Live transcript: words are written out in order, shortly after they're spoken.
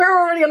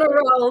already on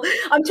a roll.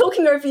 I'm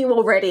talking over you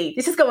already.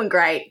 This is going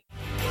great.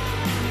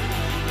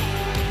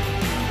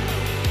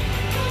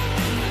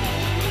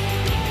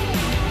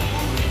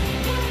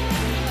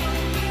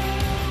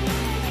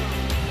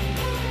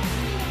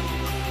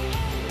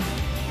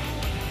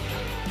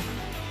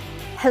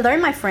 Hello,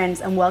 my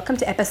friends, and welcome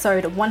to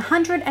episode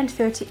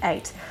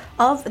 138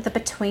 of the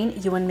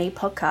Between You and Me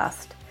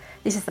podcast.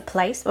 This is the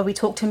place where we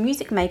talk to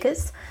music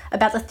makers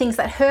about the things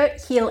that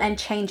hurt, heal, and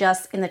change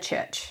us in the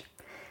church.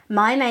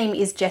 My name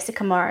is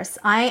Jessica Morris.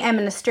 I am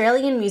an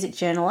Australian music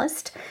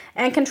journalist,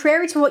 and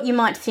contrary to what you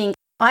might think,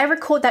 I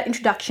record that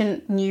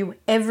introduction new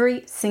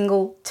every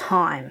single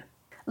time.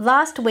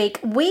 Last week,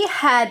 we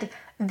had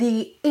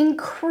the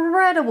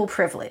incredible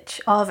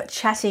privilege of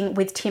chatting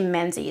with Tim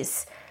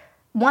Menzies,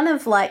 one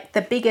of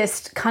the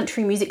biggest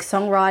country music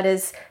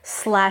songwriters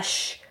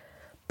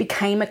 /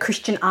 became a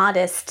Christian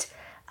artist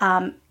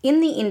in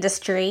the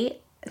industry.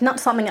 Not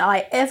something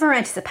I ever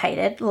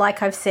anticipated.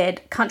 Like I've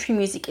said, country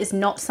music is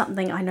not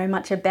something I know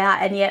much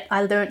about, and yet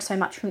I learned so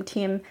much from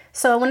Tim.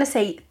 So I want to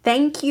say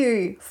thank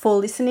you for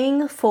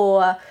listening,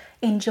 for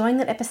enjoying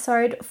that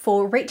episode,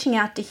 for reaching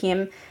out to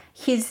him.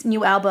 His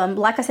new album,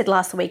 like I said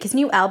last week, his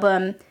new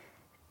album,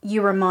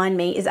 You Remind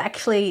Me, is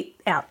actually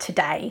out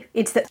today.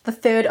 It's the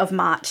 3rd of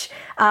March.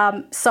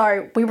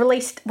 So we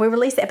released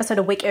the episode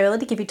a week early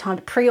to give you time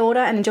to pre-order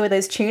and enjoy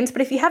those tunes.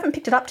 But if you haven't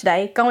picked it up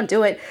today, go and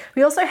do it.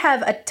 We also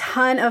have a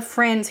ton of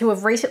friends who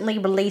have recently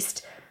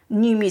released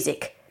new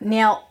music.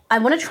 Now, I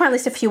want to try and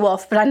list a few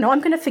off, but I know I'm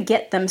going to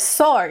forget them.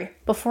 So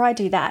before I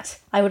do that,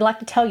 I would like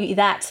to tell you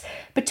that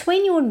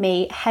Between You and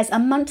Me has a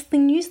monthly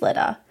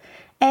newsletter.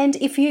 And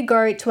if you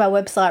go to our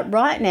website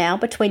right now,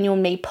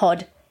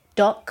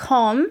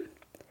 betweenyouandmepod.com,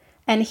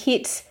 and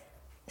hit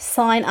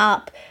sign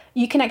up,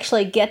 you can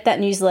actually get that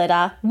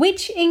newsletter,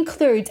 which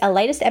includes our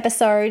latest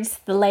episodes,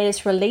 the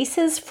latest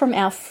releases from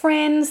our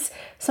friends,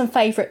 some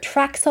favourite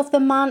tracks of the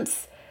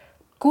month,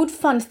 good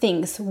fun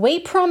things. We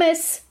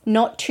promise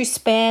not to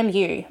spam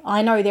you.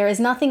 I know there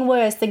is nothing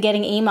worse than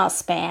getting email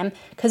spam,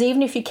 because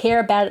even if you care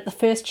about it the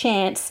first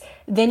chance,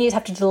 then you just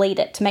have to delete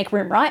it to make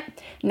room, right?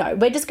 No,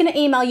 we're just going to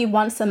email you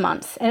once a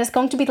month, and it's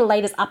going to be the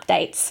latest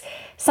updates.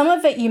 Some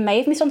of it you may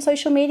have missed on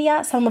social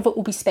media, some of it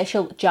will be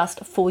special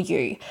just for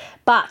you.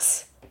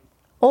 But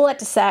all that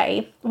to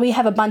say, we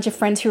have a bunch of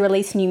friends who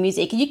release new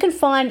music. You can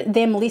find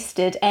them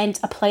listed and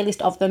a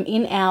playlist of them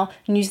in our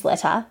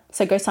newsletter,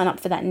 so go sign up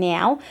for that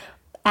now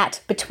at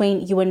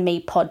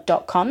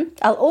betweenyouandmepod.com.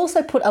 I'll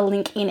also put a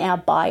link in our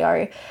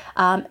bio,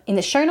 in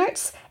the show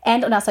notes,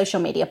 and on our social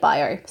media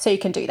bio, so you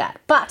can do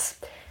that. But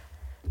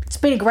it's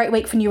been a great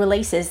week for new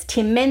releases.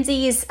 Tim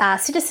Menzies,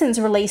 Citizens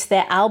released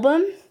their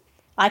album,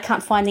 I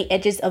Can't Find the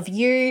Edges of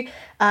You.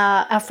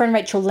 Our friend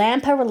Rachel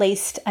Lamper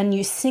released a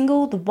new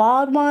single, The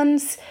Wild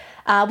Ones,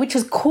 which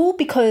was cool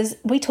because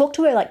we talked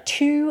to her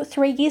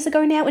 2-3 years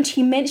ago now, and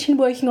she mentioned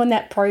working on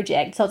that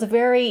project. So it's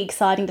very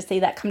exciting to see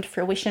that come to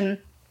fruition.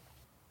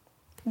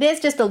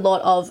 There's just a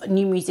lot of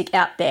new music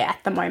out there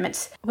at the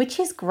moment, which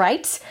is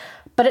great,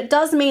 but it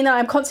does mean that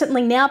I'm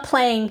constantly now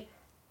playing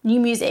new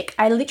music.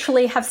 I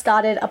literally have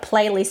started a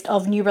playlist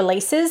of new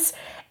releases,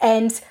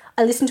 and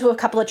I listen to a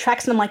couple of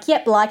tracks and I'm like,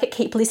 yep, like it,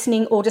 keep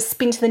listening, or just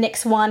spin to the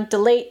next one,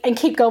 delete, and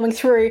keep going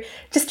through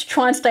just to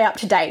try and stay up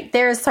to date.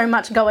 There is so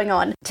much going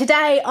on.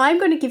 Today, I'm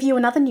going to give you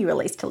another new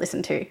release to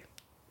listen to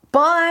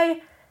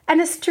by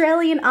an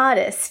Australian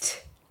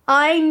artist.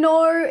 I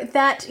know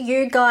that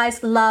you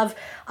guys love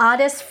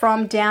artists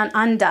from down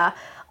under.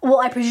 Well,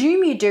 I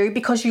presume you do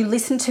because you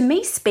listen to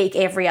me speak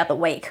every other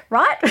week,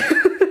 right?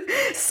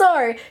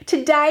 So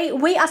today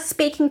we are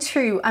speaking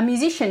to a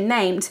musician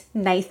named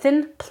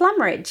Nathan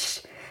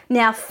Plumridge.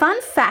 Now, fun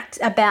fact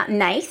about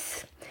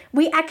Nath,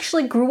 we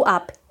actually grew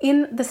up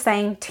in the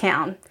same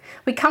town.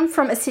 We come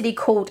from a city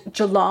called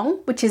Geelong,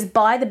 which is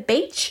by the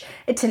beach.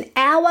 It's an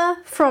hour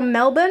from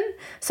Melbourne.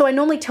 So I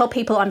normally tell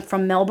people I'm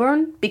from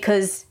Melbourne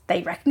because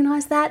they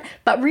recognise that.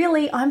 But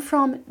really, I'm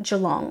from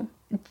Geelong.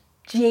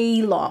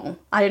 Geelong.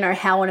 I don't know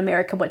how an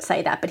American would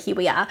say that, but here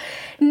we are.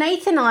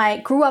 Nath and I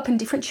grew up in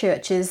different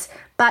churches,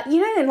 but you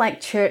know, in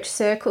church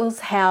circles,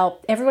 how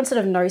everyone sort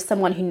of knows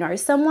someone who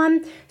knows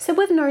someone. So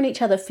we've known each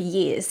other for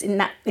years in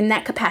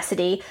that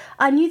capacity.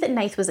 I knew that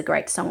Nath was a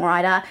great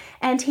songwriter,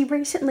 and he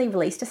recently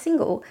released a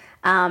single.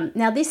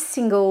 Now this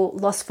single,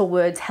 Lost for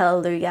Words,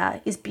 Hallelujah,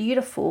 is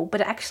beautiful,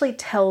 but it actually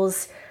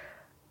tells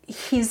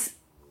his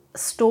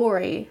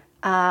story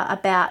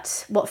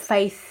about what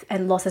faith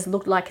and loss has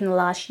looked like in the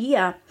last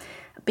year,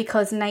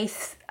 because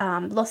Nath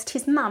lost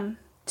his mum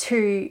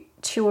to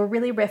a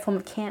really rare form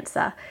of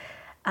cancer.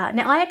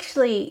 Now, I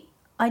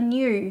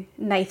knew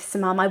Nath's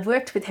mum. I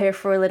worked with her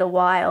for a little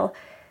while.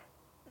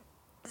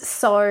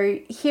 So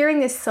hearing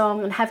this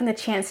song and having the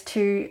chance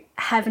to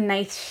have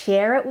Nath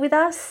share it with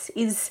us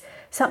is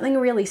something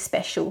really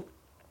special.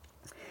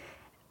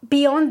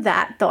 Beyond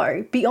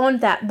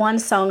that one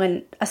song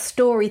and a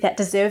story that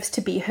deserves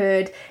to be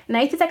heard,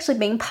 Nath has actually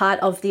been part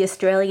of the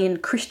Australian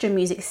Christian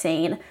music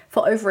scene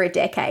for over a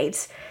decade.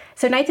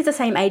 So Nathan's the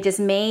same age as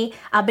me,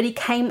 but he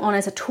came on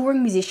as a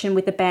touring musician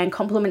with the band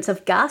Compliments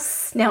of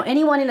Gus. Now,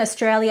 anyone in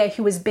Australia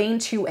who has been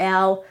to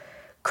our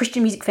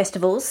Christian music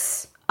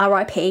festivals,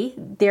 RIP,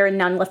 there are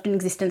none left in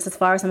existence as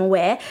far as I'm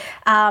aware,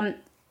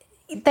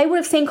 they would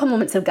have seen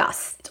Compliments of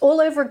Gus. It's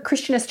all over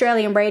Christian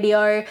Australian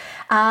radio,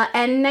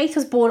 and Nath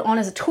was brought on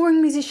as a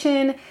touring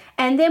musician,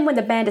 and then when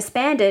the band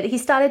disbanded, he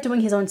started doing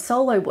his own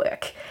solo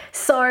work.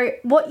 So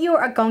what you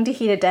are going to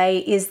hear today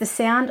is the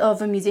sound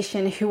of a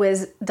musician who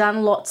has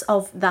done lots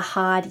of the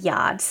hard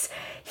yards.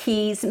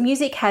 His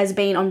music has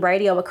been on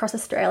radio across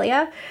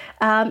Australia,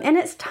 and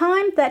it's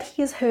time that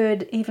he is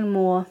heard even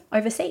more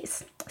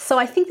overseas. So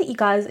I think that you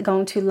guys are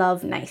going to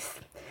love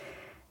Nath.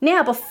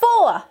 Now,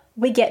 before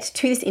we get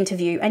to this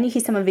interview and you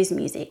hear some of his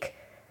music,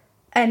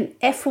 an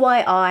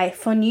FYI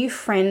for new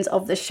friends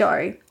of the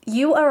show,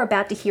 you are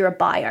about to hear a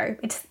bio.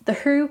 It's the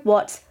who,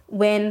 what,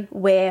 when,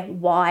 where,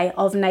 why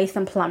of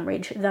Nathan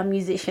Plumridge, the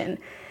musician.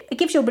 It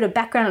gives you a bit of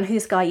background on who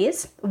this guy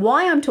is,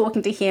 why I'm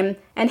talking to him,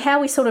 and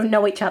how we sort of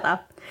know each other.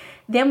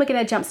 Then we're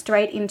going to jump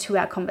straight into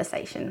our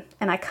conversation,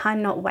 and I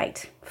cannot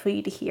wait for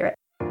you to hear it.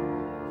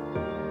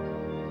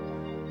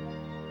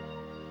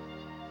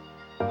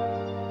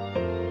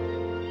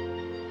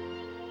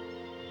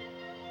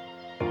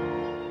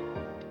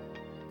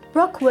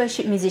 Rock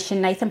worship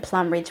musician Nathan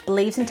Plumridge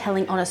believes in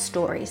telling honest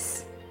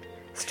stories.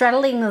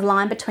 Straddling the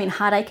line between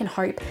heartache and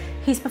hope,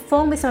 he's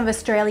performed with some of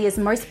Australia's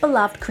most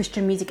beloved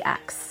Christian music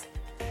acts.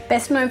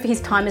 Best known for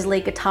his time as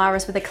lead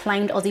guitarist with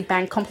acclaimed Aussie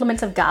band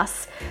Compliments of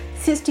Gus,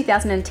 since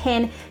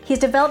 2010, he's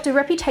developed a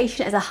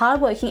reputation as a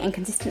hardworking and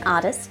consistent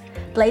artist,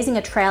 blazing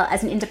a trail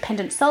as an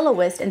independent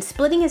soloist and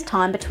splitting his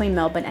time between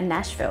Melbourne and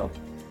Nashville.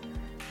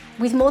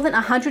 With more than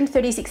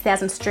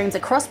 136,000 streams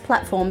across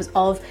platforms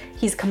of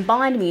his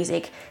combined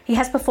music, he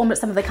has performed at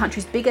some of the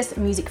country's biggest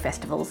music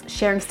festivals,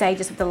 sharing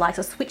stages with the likes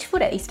of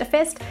Switchfoot at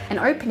Easterfest and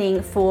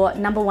opening for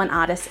number one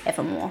artist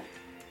Evermore.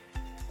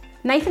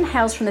 Nathan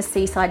hails from the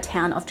seaside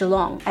town of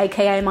Geelong,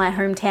 aka my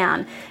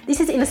hometown.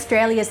 This is in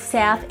Australia's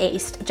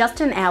southeast,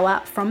 just an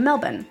hour from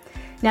Melbourne.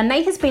 Now,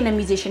 Nath has been a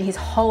musician his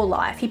whole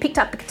life. He picked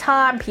up the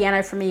guitar and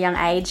piano from a young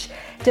age,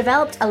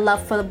 developed a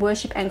love for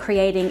worship and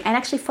creating, and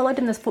actually followed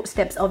in the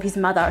footsteps of his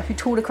mother, who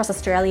toured across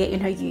Australia in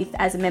her youth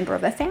as a member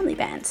of a family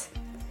band.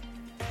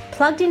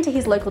 Plugged into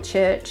his local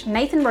church,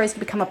 Nathan rose to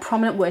become a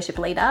prominent worship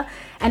leader,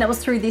 and it was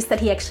through this that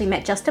he actually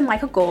met Justin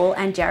Michael Gall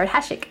and Jared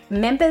Hashick,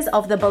 members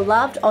of the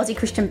beloved Aussie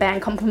Christian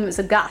band Compliments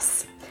of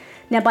Gus.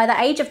 Now, by the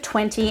age of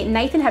 20,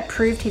 Nathan had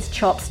proved his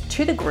chops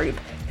to the group,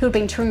 who had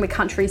been touring the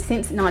country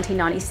since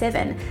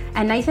 1997,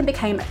 and Nathan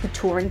became the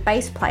touring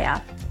bass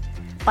player.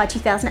 By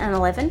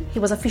 2011, he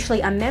was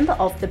officially a member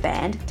of the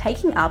band,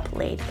 taking up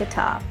lead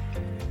guitar.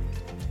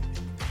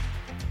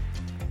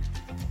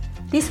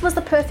 This was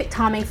the perfect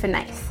timing for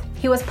Nath.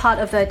 He was part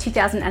of the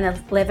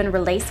 2011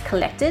 release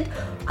Collected,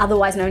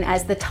 otherwise known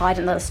as The Tide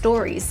and Other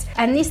Stories,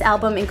 and this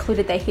album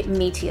included their hit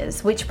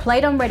Meteors, which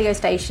played on radio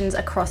stations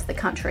across the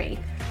country.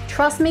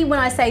 Trust me when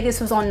I say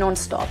this was on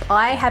non-stop.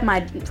 I had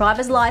my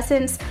driver's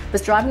license,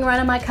 was driving around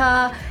in my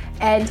car,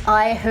 and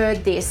I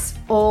heard this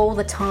all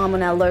the time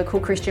on our local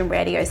Christian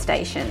radio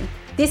station.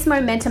 This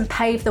momentum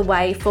paved the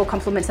way for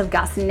Compliments of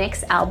Gus'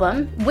 next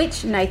album,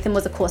 which Nathan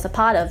was of course a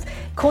part of,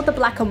 called The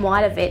Black and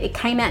White of It. It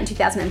came out in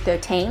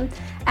 2013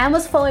 and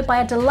was followed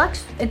by a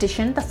deluxe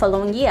edition the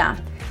following year.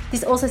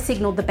 This also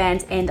signalled the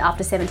band's end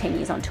after 17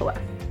 years on tour.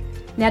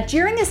 Now,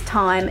 during this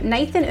time,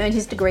 Nathan earned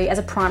his degree as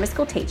a primary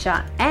school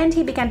teacher and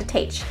he began to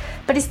teach,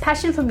 but his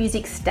passion for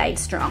music stayed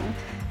strong.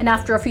 And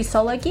after a few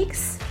solo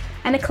gigs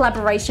and a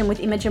collaboration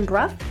with Imogen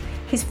Brough,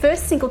 his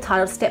first single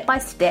titled Step by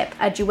Step,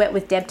 a duet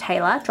with Deb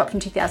Taylor, dropped in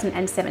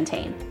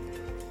 2017.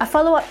 A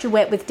follow-up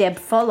duet with Deb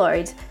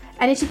followed,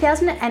 and in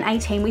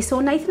 2018 we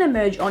saw Nathan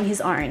emerge on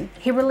his own.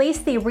 He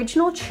released the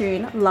original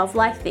tune, Love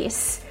Like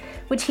This,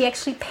 which he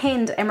actually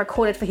penned and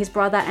recorded for his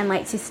brother and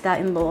late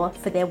sister-in-law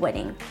for their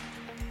wedding.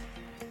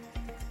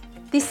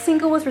 This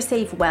single was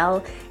received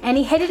well, and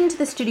he headed into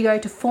the studio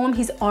to form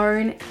his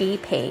own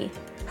EP.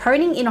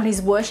 Honing in on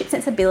his worship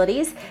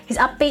sensibilities, his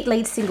upbeat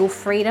lead single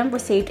Freedom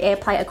received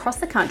airplay across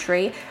the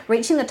country,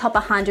 reaching the top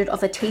 100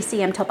 of the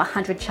TCM Top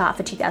 100 chart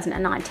for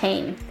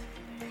 2019.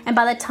 And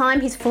by the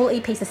time his full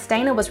EP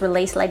Sustainer was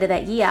released later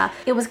that year,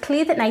 it was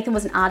clear that Nathan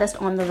was an artist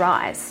on the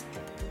rise.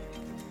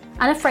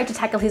 Unafraid to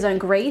tackle his own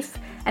grief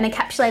and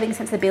encapsulating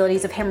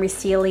sensibilities of Henry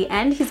Seeley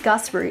and his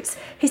Gus roots,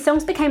 his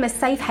songs became a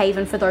safe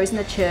haven for those in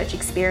the church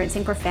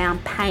experiencing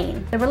profound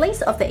pain. The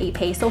release of the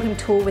EP saw him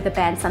tour with the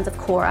band Sons of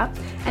Korah,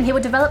 and he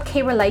would develop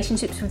key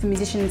relationships with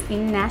musicians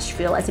in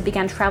Nashville as he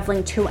began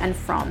travelling to and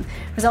from,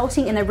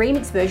 resulting in a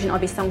remix version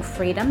of his song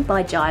Freedom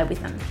by Jai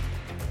Witham.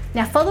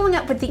 Now, following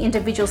up with the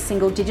individual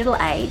single Digital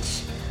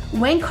Age,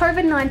 when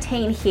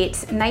COVID-19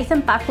 hit, Nathan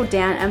buckled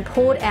down and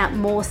poured out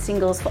more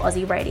singles for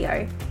Aussie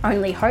radio.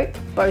 Only Hope,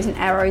 Bows and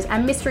Arrows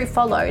and Mystery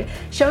followed,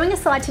 showing a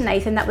side to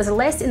Nathan that was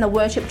less in the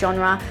worship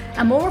genre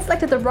and more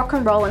reflected the rock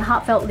and roll and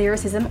heartfelt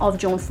lyricism of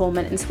John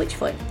Foreman and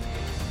Switchfoot.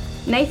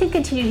 Nathan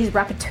continued his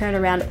rapid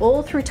turnaround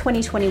all through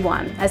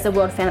 2021 as the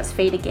world found its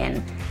feet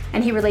again,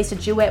 and he released a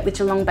duet with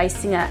Geelong-based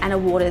singer Anna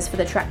Waters for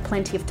the track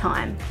Plenty of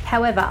Time.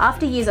 However,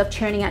 after years of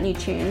churning out new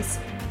tunes,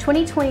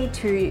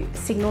 2022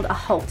 signalled a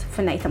halt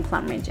for Nathan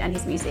Plumridge and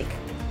his music.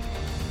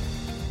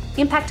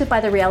 Impacted by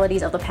the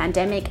realities of the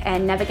pandemic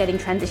and navigating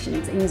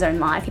transitions in his own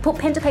life, he put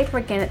pen to paper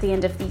again at the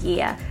end of the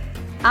year,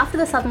 after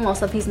the sudden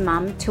loss of his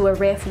mum to a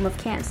rare form of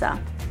cancer.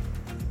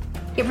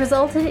 It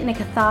resulted in a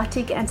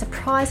cathartic and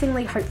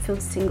surprisingly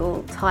hope-filled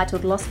single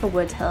titled Lost for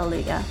Words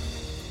Hallelujah,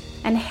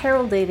 and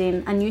heralded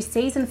in a new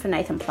season for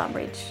Nathan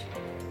Plumridge,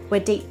 where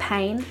deep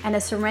pain and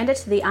a surrender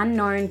to the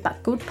unknown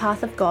but good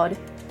path of God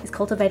is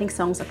cultivating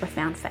songs of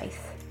profound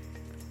faith.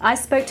 I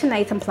spoke to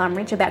Nathan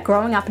Plumridge about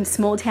growing up in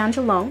small town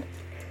Geelong,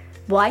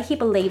 why he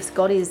believes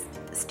God is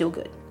still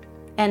good,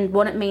 and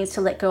what it means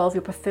to let go of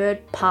your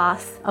preferred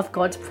path of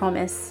God's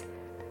promise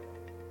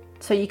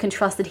so you can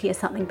trust that He has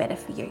something better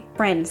for you.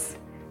 Friends,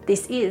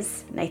 this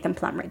is Nathan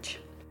Plumridge.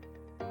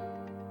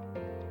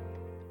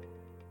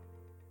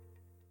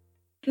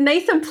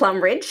 Nathan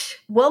Plumridge,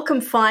 welcome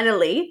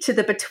finally to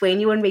the Between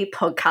You and Me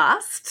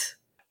podcast.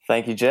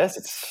 Thank you, Jess.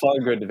 It's so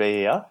good to be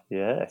here.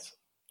 Yes,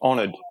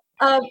 honoured.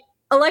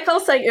 Like I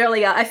was saying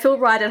earlier, I feel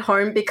right at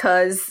home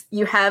because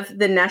you have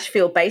the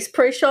Nashville Bass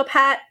Pro Shop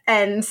hat,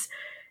 and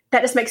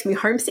that just makes me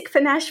homesick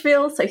for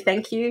Nashville, so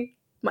thank you.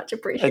 Much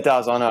appreciated. It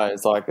does, I know.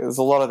 It's like there's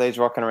a lot of these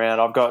rocking around.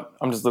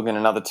 I'm just looking at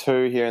another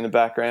two here in the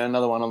background,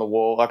 another one on the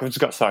wall. Like I've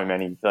just got so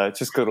many. So it's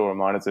just good little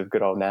reminders of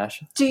good old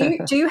Nash. Do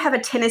you have a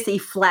Tennessee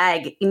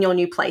flag in your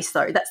new place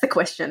though? That's the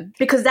question.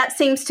 Because that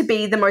seems to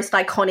be the most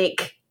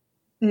iconic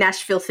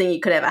Nashville thing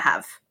you could ever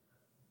have.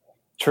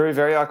 True,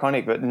 very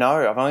iconic. But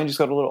no, I've only just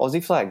got a little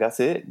Aussie flag. That's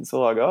it. That's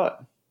all I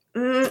got.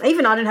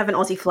 Even I don't have an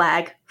Aussie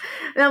flag.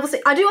 And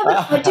obviously, I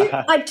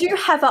do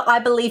have a I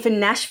Believe in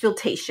Nashville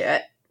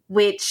t-shirt.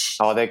 Which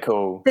they're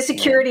cool. The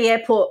security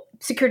at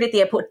the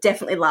airport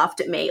definitely laughed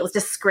at me. It was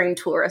just scream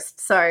tourist.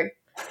 So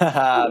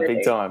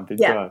big time.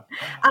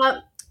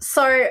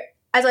 So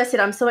as I said,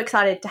 I'm so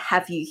excited to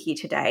have you here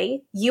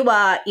today.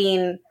 Are you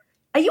in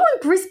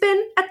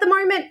Brisbane at the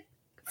moment?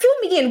 Fill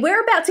me in.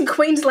 Whereabouts in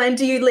Queensland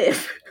do you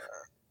live?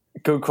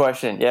 Good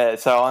question. Yeah,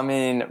 so I'm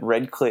in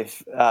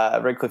Redcliffe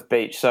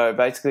Beach. So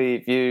basically,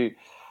 if you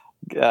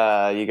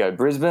go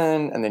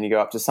Brisbane and then you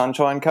go up to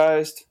Sunshine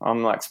Coast,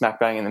 I'm like smack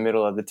bang in the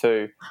middle of the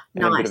two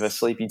in a bit of a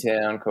sleepy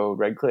town called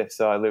Redcliffe.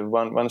 So I live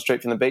one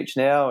street from the beach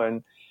now,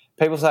 and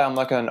people say I'm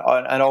like an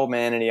old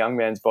man in a young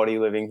man's body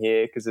living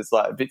here because it's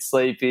like a bit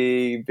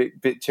sleepy,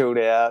 bit chilled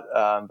out,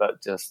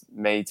 but just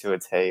me to a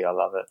T. I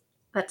love it.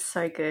 That's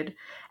so good.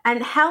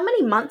 And how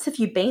many months have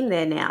you been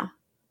there now?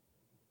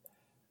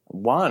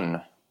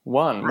 One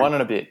and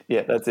a bit.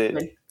 Yeah, that's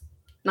it.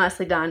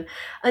 Nicely done.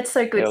 It's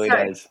so good. Early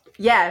days.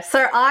 Yeah,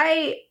 so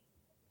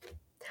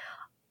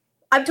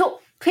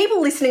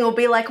people listening will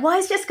be like, why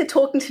is Jessica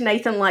talking to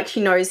Nathan like she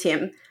knows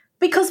him?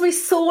 Because we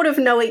sort of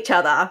know each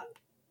other.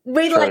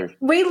 We've lived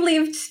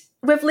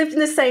in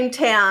the same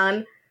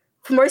town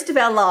for most of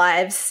our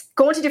lives,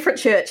 gone to different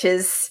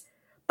churches,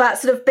 but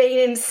sort of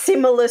been in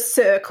similar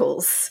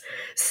circles.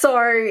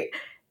 So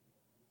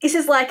this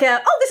is like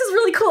this is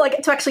really cool. I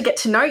get to actually get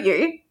to know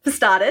you, for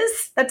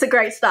starters. That's a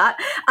great start.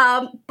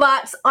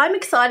 But I'm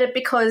excited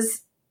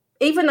because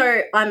even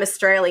though I'm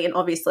Australian,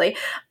 obviously,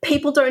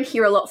 people don't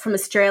hear a lot from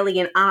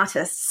Australian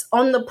artists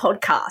on the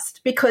podcast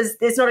because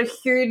there's not a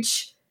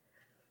huge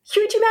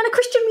amount of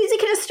Christian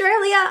music in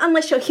Australia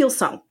unless you're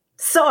Hillsong.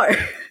 So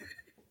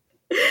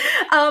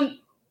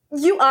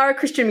you are a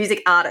Christian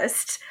music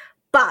artist.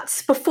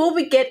 But before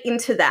we get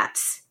into that,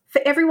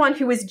 for everyone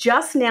who is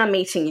just now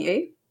meeting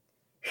you,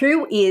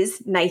 who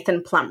is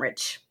Nathan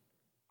Plumridge?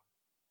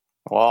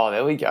 Wow,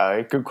 there we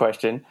go. Good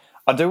question.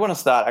 I do want to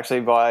start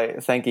actually by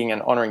thanking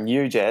and honouring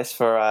you, Jess,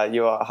 for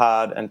your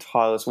hard and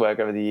tireless work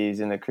over the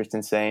years in the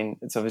Christian scene.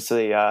 It's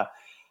obviously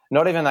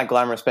not even that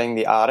glamorous being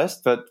the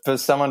artist, but for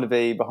someone to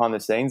be behind the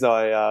scenes,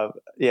 I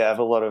have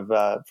a lot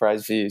of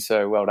praise for you.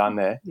 So well done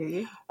there.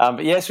 Yeah.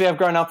 But yes, we have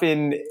grown up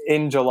in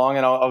Geelong,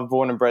 and I was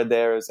born and bred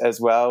there as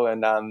well,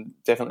 and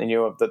definitely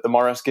knew of the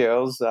Morris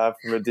girls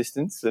from a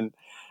distance. And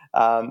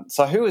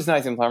so who is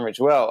Nathan Plumridge?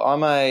 Well,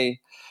 I'm an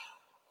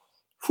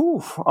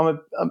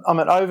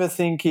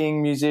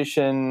overthinking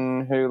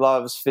musician who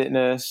loves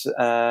fitness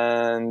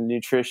and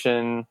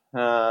nutrition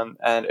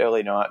and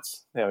early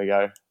nights. There we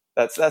go.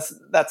 That's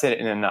it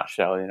in a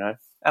nutshell, you know.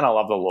 And I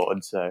love the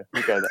Lord, so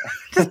we go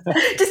there.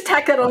 just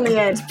tack it on the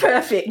end.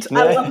 Perfect.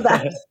 I love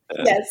that.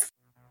 Yes.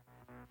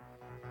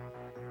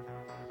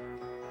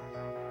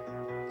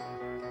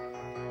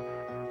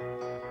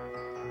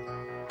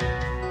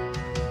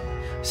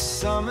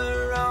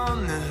 Summer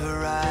on the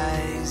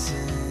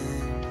horizon,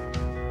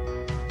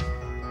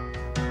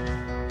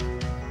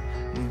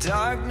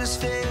 darkness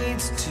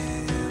fades to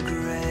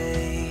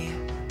gray.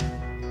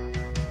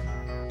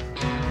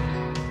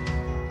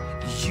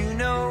 You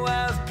know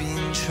I've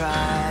been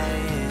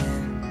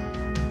trying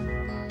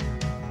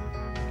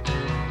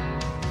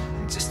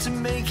just to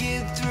make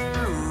it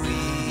through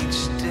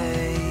each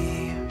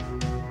day.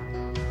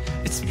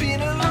 It's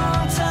been a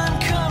long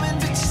time coming,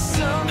 but you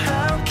somehow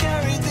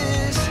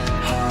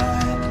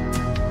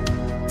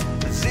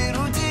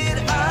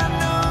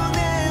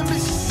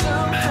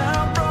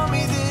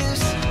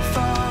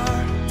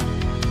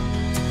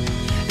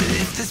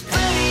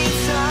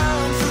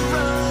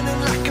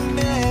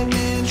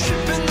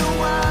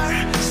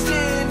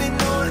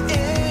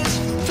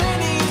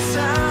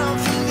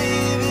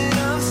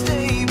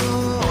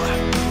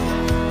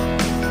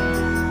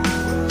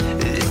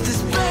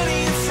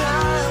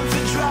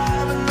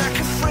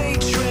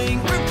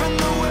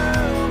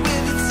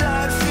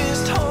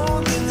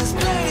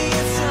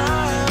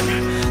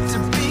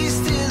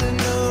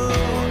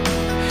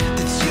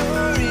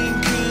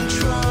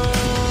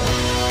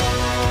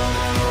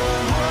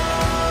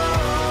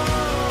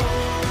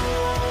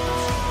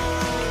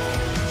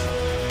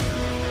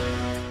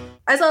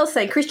as I was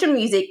saying, Christian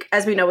music,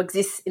 as we know,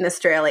 exists in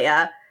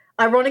Australia.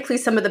 Ironically,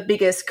 some of the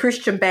biggest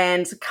Christian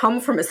bands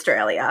come from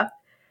Australia,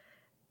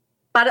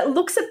 but it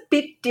looks a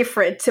bit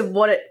different to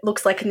what it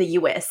looks like in the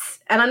US.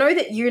 And I know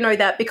that you know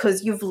that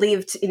because you've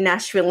lived in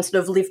Nashville and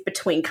sort of lived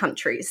between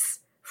countries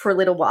for a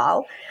little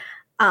while.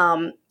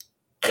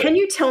 Can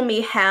you tell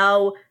me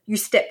how you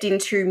stepped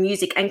into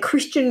music and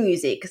Christian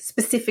music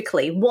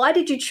specifically? Why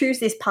did you choose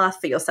this path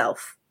for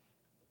yourself?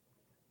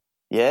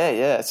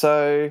 Yeah.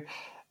 So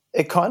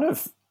it kind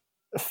of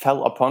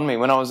fell upon me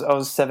when I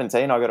was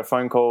 17. I got a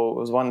phone call. It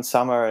was one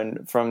summer,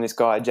 and from this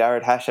guy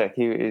Jared Hashek.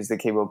 He is the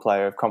keyboard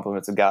player of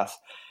Compliments of Gus,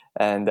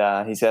 and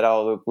he said,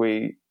 "Oh, look,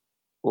 we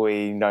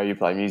know you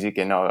play music,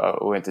 and I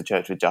went to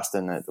church with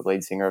Justin, the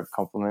lead singer of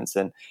Compliments,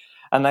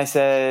 and they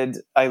said,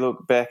 hey,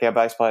 look, Beck, our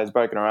bass player, has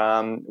broken her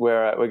arm.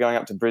 We're going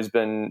up to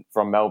Brisbane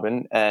from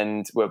Melbourne,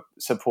 and we're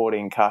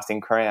supporting Casting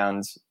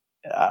Crowns.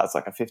 It's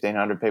like a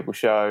 1,500 people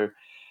show.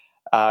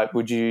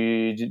 Would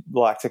you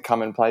like to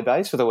come and play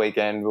bass for the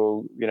weekend?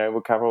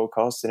 We'll cover all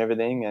costs and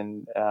everything,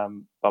 and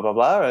blah blah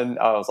blah." And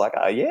I was like,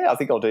 "Yeah, I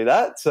think I'll do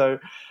that." So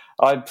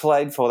I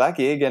played for that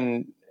gig,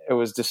 and it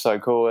was just so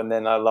cool. And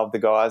then I loved the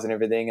guys and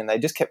everything, and they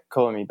just kept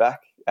calling me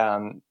back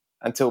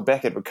until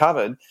Beck had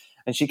recovered.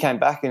 And she came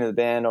back into the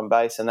band on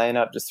bass, and they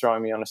ended up just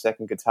throwing me on a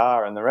second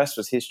guitar, and the rest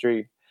was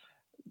history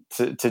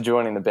to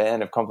joining the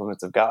band of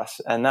Compliments of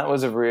Gus. And that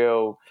was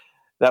the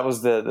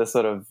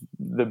sort of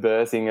the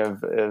birthing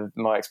of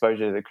my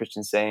exposure to the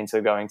Christian scene.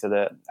 So going to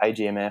the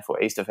AGMF or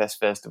Easterfest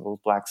festivals,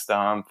 Black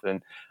Stump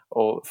and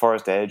all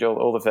Forest Edge,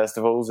 all the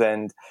festivals.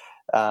 And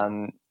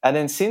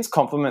then since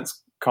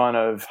Compliments kind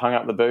of hung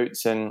up the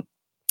boots and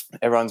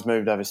everyone's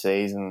moved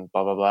overseas and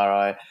blah, blah,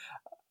 blah,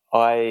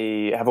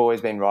 I have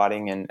always been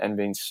writing and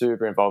been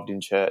super involved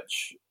in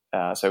church,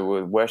 so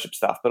with worship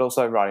stuff, but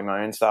also writing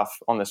my own stuff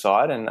on the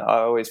side. And I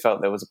always felt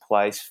there was a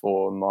place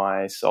for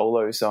my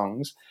solo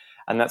songs,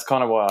 and that's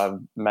kind of why I've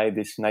made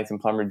this Nathan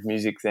Plumridge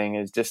music thing.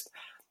 It's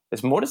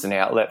more just an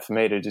outlet for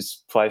me to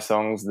just play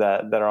songs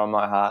that are on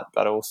my heart,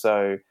 but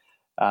also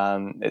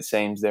it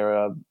seems there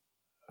are a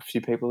few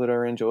people that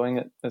are enjoying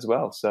it as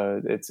well.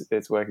 So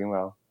it's working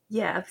well.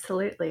 Yeah,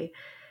 absolutely.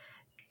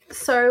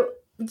 So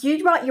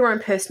you write your own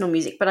personal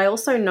music, but I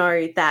also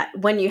know that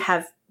when you've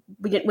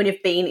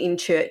been in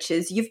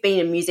churches, you've been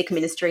in music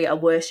ministry, a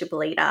worship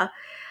leader.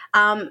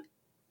 Do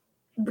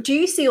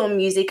you see your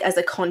music as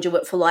a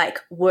conduit for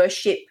like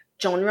worship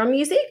genre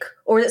music,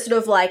 or is it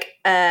sort of like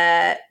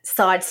a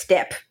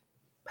sidestep?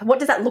 What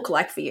does that look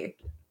like for you?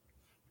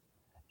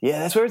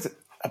 Yeah, that's where it's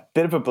a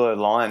bit of a blurred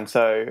line.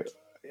 So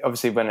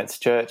obviously when it's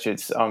church,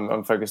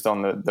 I'm focused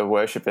on the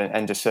worship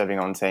and just serving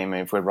on team.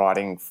 And if we're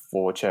writing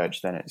for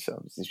church, then it's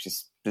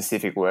just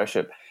specific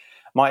worship.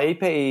 My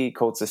EP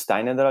called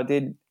Sustainer that I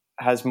did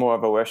has more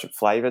of a worship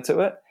flavour to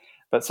it,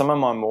 but some of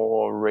my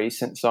more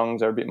recent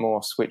songs are a bit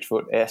more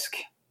Switchfoot-esque,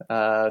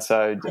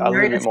 so a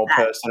little bit more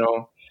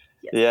personal.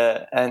 Yes.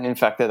 Yeah, and in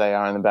fact, there they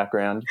are in the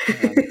background.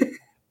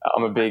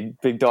 I'm a big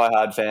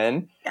diehard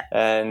fan, yeah.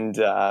 And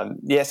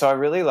so I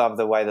really love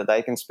the way that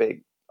they can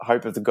speak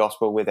hope of the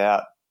gospel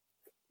without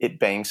it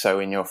being so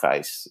in your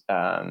face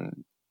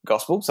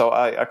gospel. So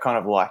I kind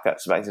of like that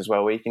space as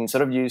well, where you can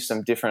sort of use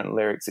some different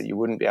lyrics that you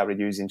wouldn't be able to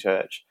use in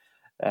church,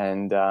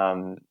 and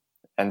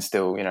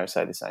still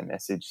say the same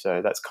message.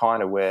 So that's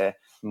kind of where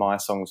my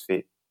songs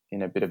fit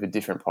in a bit of a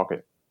different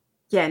pocket.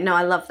 Yeah, no,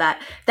 I love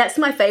that. That's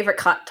my favourite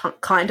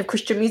kind of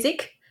Christian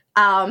music.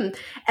 And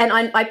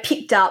I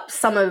picked up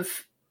some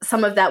of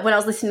that when I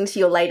was listening to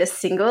your latest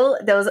single.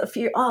 There was a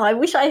few, I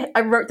wish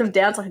I wrote them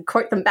down so I could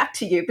quote them back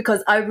to you,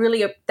 because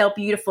they're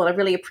beautiful and I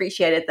really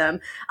appreciated them.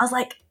 I was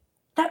like,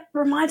 that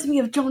reminds me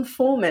of John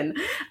Foreman,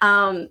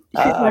 cool.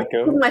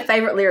 My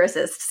favourite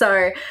lyricist.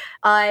 So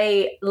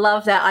I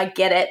love that. I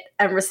get it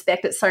and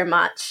respect it so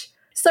much.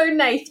 So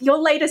Nath, your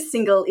latest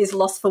single is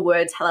Lost for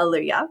Words,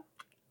 Hallelujah.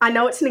 I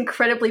know it's an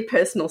incredibly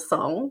personal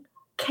song.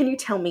 Can you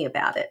tell me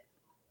about it?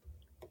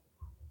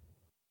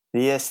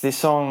 Yes, this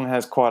song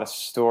has quite a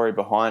story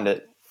behind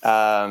it.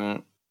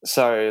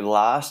 So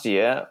last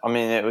year,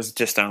 it was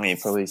just only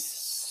probably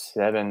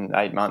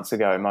 7-8 months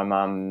ago, my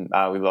mum,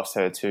 we lost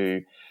her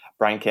to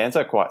brain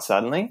cancer quite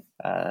suddenly,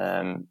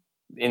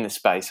 in the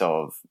space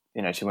of,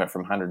 she went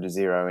from 100 to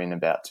 0 in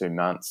about 2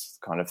 months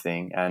kind of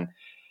thing. And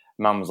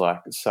mum was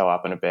like so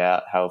up and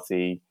about,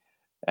 healthy.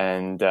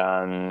 And we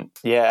thought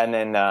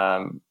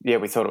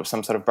it was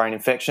some sort of brain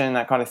infection,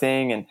 that kind of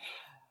thing. And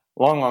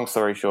long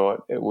story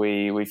short,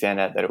 we found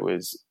out that it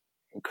was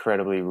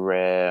incredibly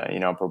rare,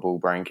 inoperable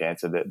brain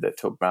cancer that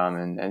took mum.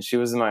 And she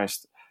was the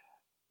most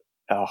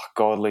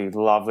godly,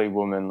 lovely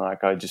woman.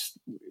 Like I just,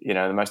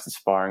 the most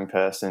inspiring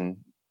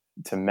person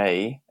to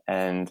me,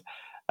 and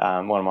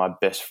one of my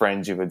best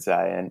friends, you would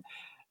say. And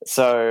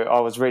so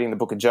I was reading the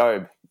book of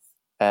Job,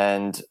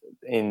 and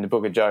in the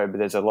book of Job,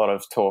 there's a lot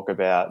of talk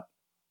about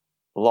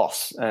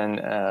loss,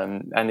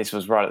 and this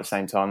was right at the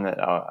same time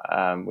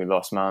that we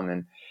lost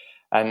mum,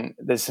 and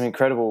there's some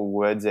incredible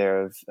words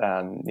there of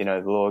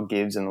the Lord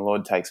gives and the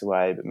Lord takes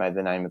away, but may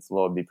the name of the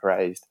Lord be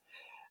praised.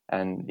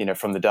 And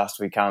from the dust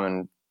we come,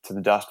 and to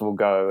the dust will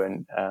go,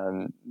 and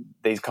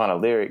these kind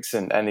of lyrics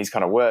and these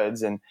kind of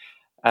words, and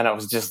it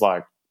was just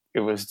like, it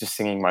was just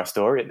singing my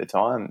story at the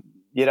time.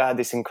 Yet I had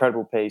this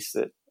incredible peace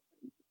that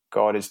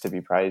God is to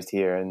be praised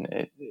here, and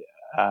it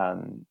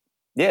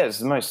was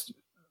the most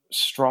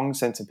strong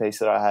sense of peace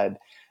that I had,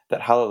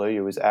 that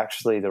hallelujah was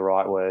actually the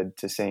right word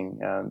to sing,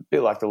 a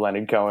bit like the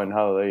Leonard Cohen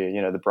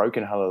hallelujah, the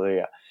broken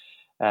hallelujah.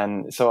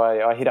 And so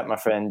I hit up my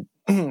friend,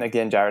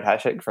 again, Jared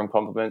Hashek from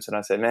Compliments, and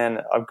I said,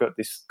 man, I've got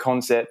this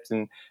concept,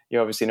 and you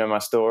obviously know my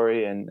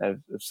story and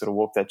I've sort of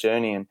walked that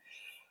journey. And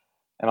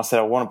I said,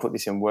 I want to put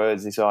this in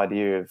words, this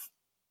idea of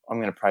I'm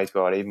going to praise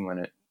God even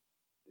when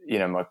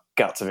my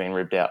guts are being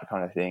ripped out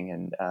kind of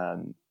thing.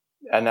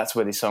 And that's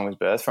where this song was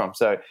birthed from.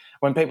 So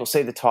when people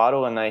see the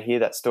title and they hear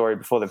that story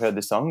before they've heard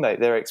the song,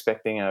 they're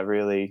expecting a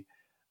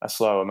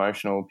slow,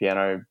 emotional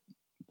piano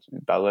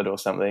ballad or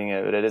something,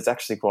 but it is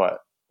actually quite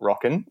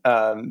rocking.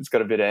 It's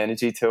got a bit of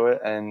energy to it,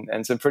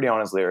 and some pretty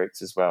honest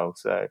lyrics as well.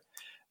 So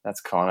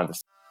that's kind of the...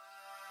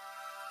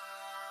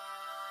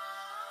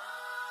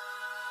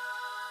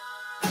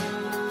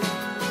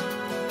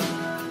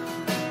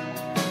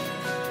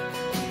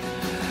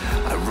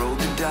 I rolled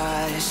the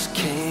dice,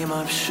 came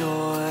up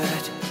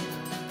short.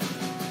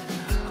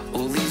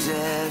 All these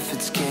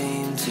efforts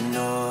came to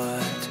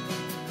naught,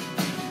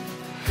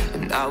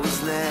 and I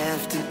was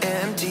left an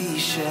empty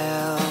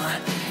shell.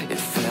 It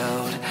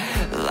felt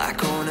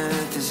like on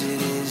earth as it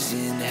is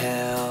in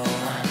hell.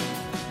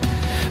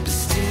 But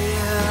still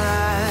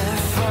I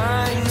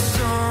find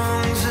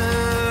songs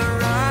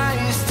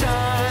arise,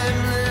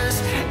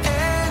 timeless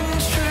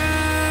and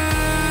true.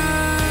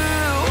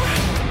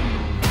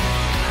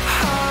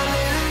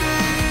 Hallelujah,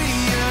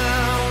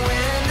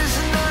 when there's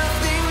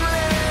nothing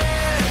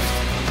left.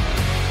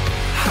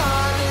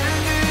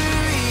 Hallelujah,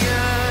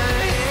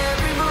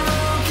 every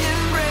broken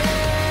breath.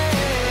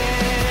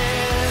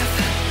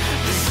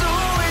 There's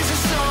always a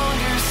song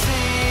to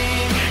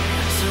sing,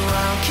 so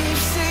I'll keep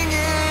singing.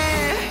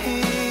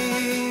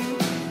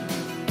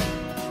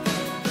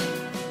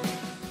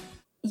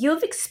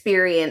 You've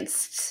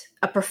experienced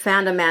a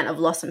profound amount of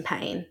loss and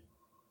pain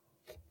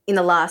in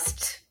the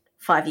last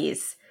 5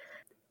 years.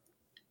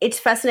 It's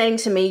fascinating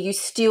to me. You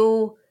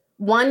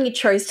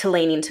chose to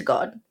lean into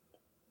God,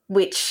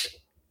 which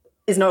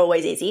is not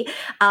always easy,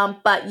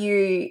 but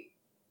you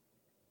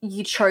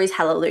chose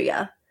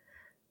hallelujah.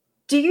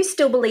 Do you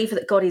still believe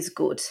that God is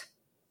good?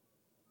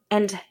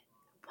 And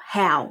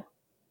how?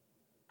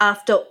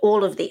 After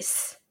all of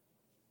this?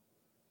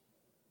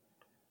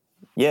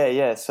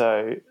 Yeah.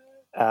 So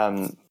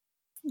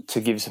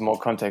to give some more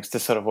context to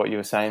sort of what you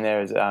were saying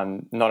there is,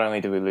 not only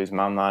did we lose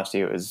Mum last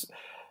year, it was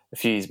a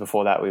few years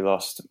before that we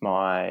lost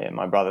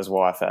my brother's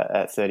wife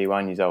at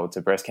 31 years old to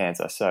breast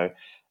cancer. So,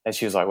 and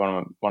she was like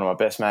one of my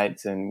best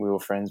mates, and we were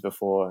friends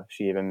before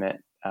she even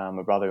met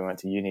my brother. We went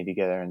to uni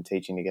together and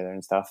teaching together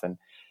and stuff. And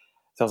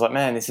so I was like,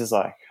 man, this is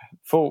like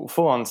full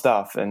on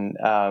stuff. And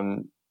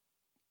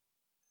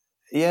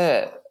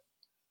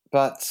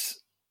but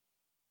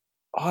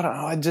I don't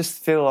know. I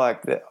just feel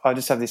like that. I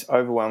just have this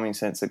overwhelming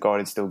sense that God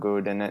is still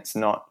good, and there's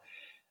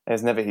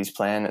never His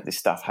plan that this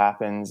stuff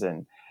happens.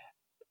 And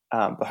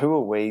but who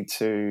are we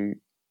to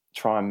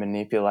try and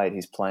manipulate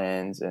His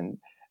plans? And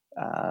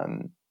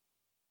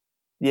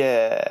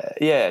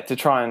to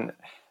try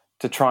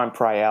and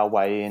pray our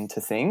way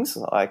into things.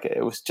 Like,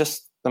 it was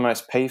just the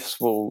most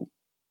peaceful.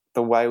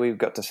 The way we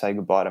got to say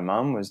goodbye to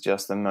Mum was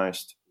just the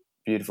most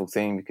beautiful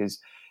thing, because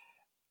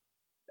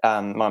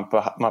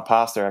my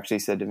pastor actually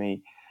said to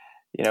me,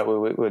 we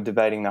were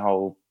debating the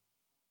whole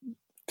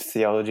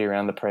theology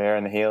around the prayer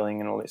and the healing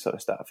and all this sort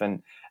of stuff.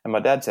 And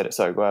my dad said it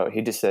so well.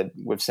 He just said,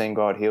 we've seen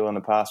God heal in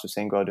the past. We've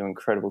seen God do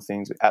incredible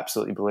things. We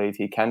absolutely believe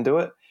He can do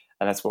it.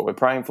 And that's what we're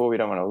praying for. We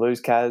don't want to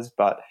lose Kaz.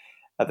 But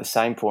at the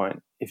same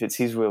point, if it's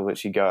His will that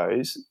she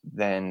goes,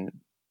 then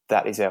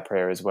that is our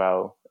prayer as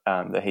well,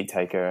 that He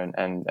take her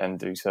and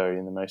do so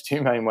in the most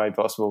humane way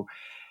possible.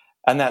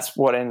 And that's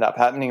what ended up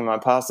happening. And my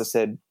pastor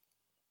said,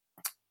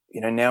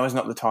 now is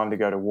not the time to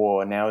go to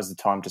war. Now is the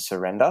time to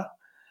surrender.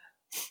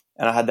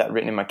 And I had that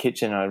written in my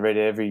kitchen. I read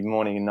it every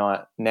morning and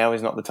night. Now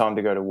is not the time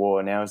to go to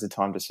war. Now is the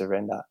time to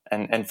surrender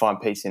and find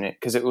peace in it.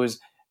 Because it was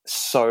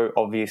so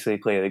obviously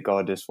clear that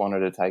God just wanted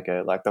to take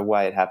her, like the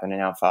way it happened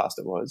and how fast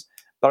it was.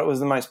 But it was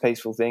the most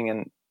peaceful thing.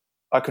 And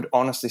I could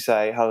honestly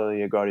say,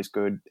 hallelujah, God is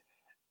good.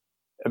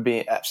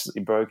 Being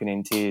absolutely broken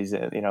in tears.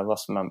 I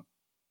lost my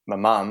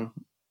mum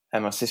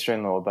and my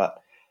sister-in-law, but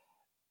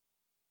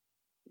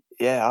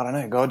yeah, I don't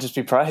know. God just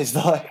be praised.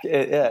 I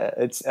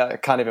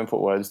can't even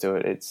put words to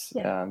it. It's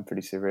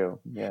pretty surreal.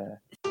 Yeah.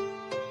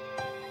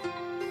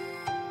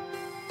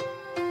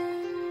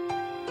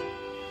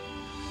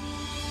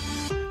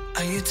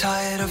 Are you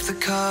tired of the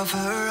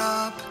cover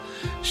up,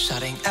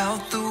 shutting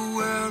out the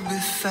world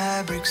with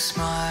fabric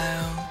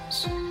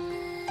smiles?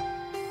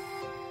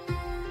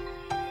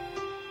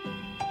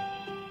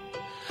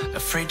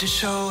 Afraid to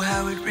show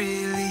how it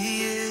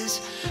really is.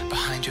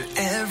 Behind your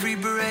every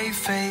brave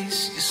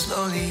face, you're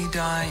slowly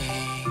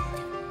dying.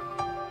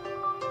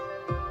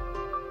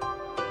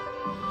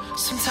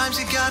 Sometimes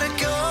you gotta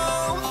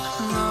go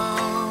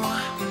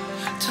low.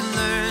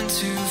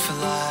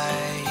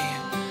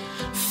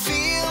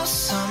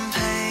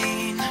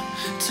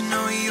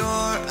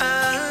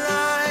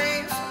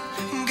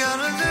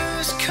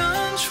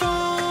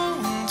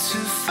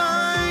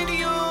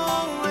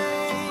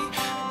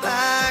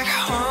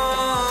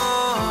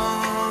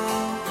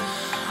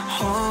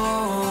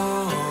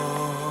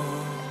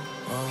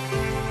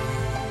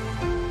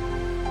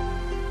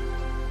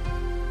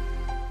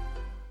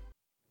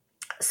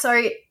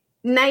 So,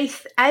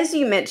 Nath, as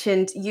you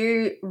mentioned,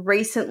 you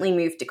recently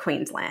moved to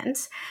Queensland,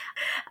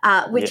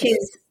 which Yes.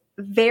 is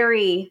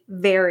very,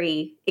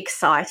 very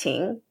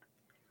exciting.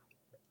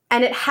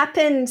 And it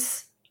happened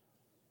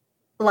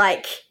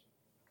like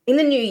in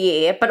the new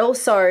year, but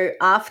also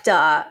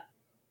after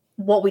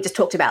what we just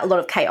talked about, a lot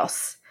of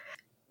chaos.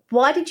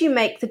 Why did you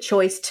make the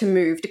choice to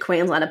move to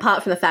Queensland,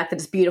 apart from the fact that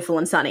it's beautiful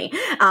and sunny,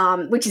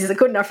 which is a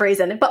good enough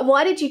reason? But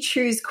why did you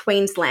choose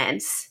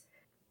Queensland?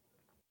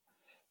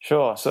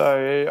 Sure.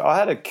 So I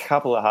had a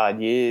couple of hard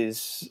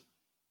years,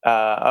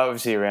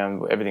 obviously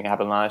around everything that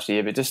happened last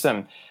year, but just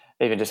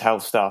even just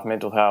health stuff,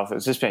 mental health.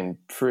 It's just been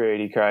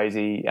pretty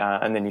crazy.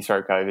 And then you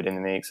throw COVID in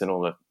the mix and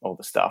all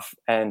the stuff.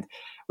 And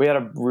we had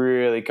a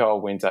really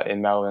cold winter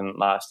in Melbourne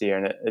last year,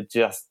 and it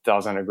just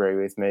doesn't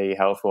agree with me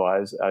health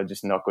wise. I'm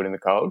just not good in the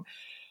cold.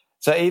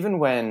 So even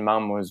when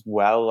Mum was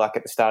well, like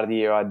at the start of the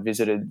year, I'd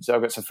visited. So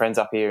I've got some friends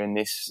up here in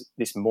this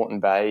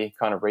Moreton Bay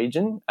kind of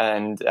region,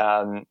 and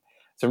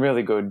some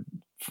really good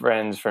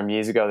friends from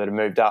years ago that have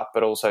moved up,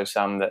 but also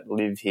some that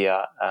live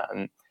here.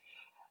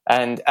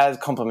 And as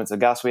compliments of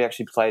Gus, we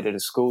actually played at a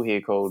school here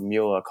called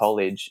Muir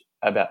College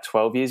about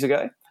 12 years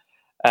ago.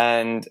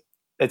 And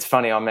it's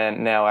funny, I'm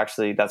now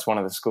actually, that's one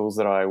of the schools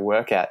that I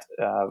work at.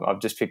 I've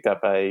just picked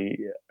up a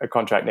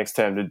contract next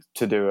term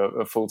to do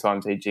a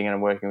full-time teaching, and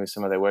I'm working with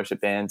some of their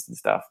worship bands and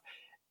stuff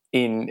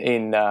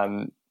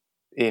in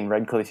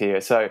Redcliffe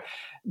here. So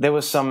there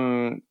was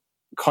some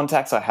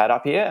contacts I had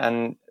up here,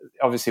 and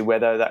obviously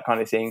weather, that kind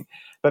of thing.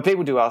 But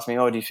people do ask me,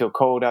 do you feel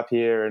cold up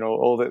here, and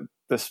all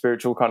the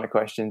spiritual kind of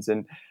questions.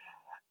 And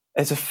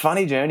it's a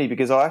funny journey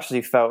because I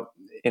actually felt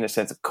in a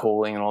sense of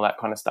calling and all that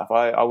kind of stuff.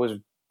 I was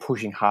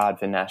pushing hard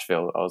for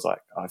Nashville. I was like,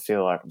 I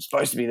feel like I'm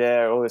supposed to be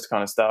there, all this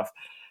kind of stuff.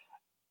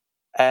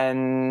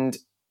 And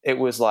it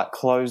was like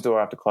closed door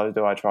after closed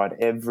door. I tried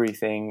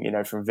everything,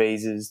 from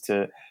visas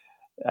to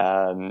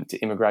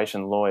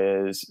immigration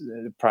lawyers,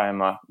 praying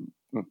my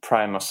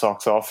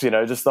socks off,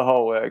 just the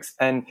whole works.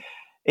 And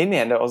in the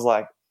end, it was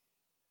like,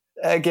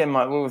 again,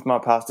 with my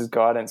pastor's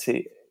guidance,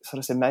 he sort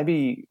of said,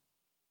 maybe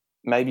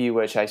you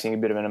were chasing a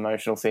bit of an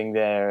emotional thing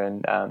there,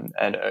 and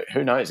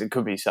who knows, it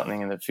could be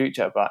something in the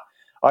future. But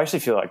I actually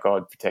feel like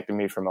God protected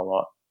me from a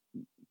lot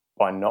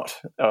by not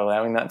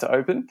allowing that to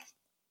open,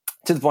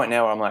 to the point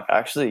now where I'm like,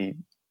 actually,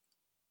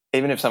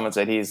 even if someone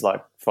said, here's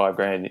like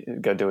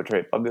 $5,000, go do a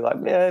trip, I'd be like,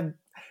 yeah,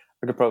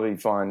 I could probably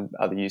find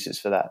other uses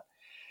for that.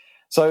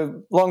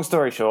 So long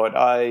story short,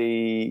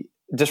 I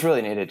just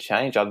really needed to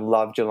change. I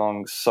love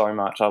Geelong so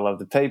much. I love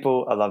the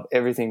people. I love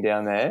everything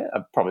down there,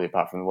 probably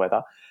apart from the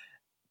weather.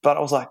 But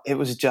I was like, it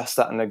was just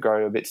starting to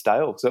grow a bit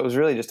stale. So it was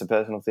really just a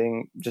personal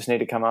thing. Just need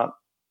to come up,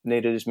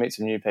 need to just meet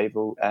some new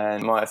people.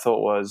 And my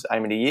thought was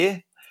aim it a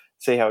year,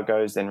 see how it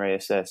goes, then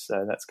reassess.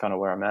 So that's kind of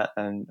where I'm at.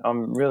 And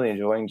I'm really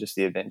enjoying just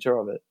the adventure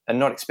of it and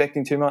not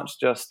expecting too much.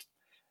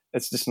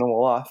 It's just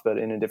normal life, but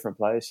in a different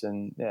place.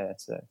 And yeah,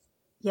 so.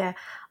 Yeah,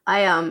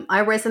 I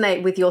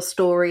resonate with your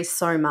story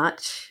so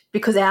much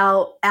because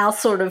our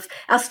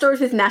stories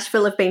with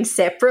Nashville have been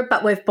separate,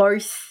 but we've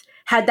both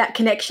had that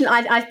connection.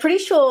 I'm pretty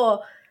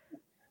sure.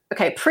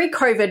 Okay,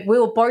 pre-COVID, we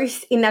were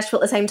both in Nashville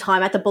at the same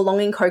time at the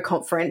Belonging Co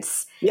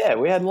conference. Yeah,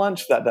 we had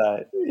lunch that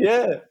day.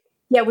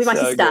 Yeah, with my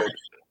so sister. Good.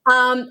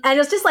 And it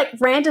was just like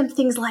random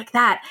things like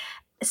that.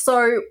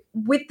 So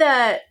with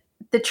the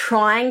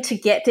trying to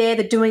get there,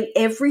 the doing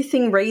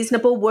everything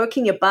reasonable,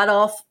 working your butt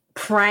off,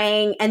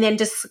 praying, and then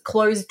just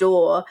closed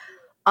door,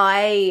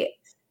 I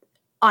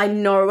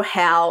know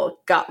how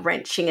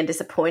gut-wrenching and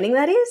disappointing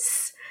that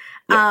is.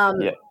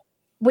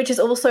 Which is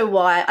also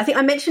why I think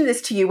I mentioned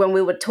this to you when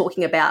we were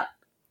talking about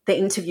the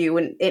interview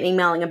and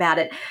emailing about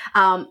it.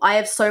 I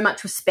have so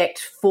much respect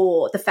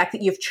for the fact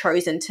that you've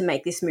chosen to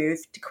make this move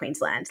to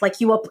Queensland.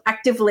 Like you are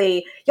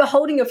you're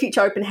holding your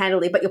future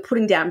open-handedly, but you're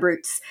putting down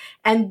roots.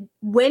 And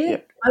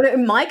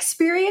in my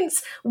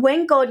experience,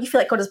 when you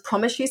feel like God has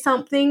promised you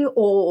something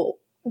or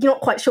you're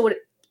not quite sure what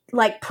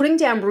like putting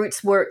down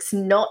roots where it's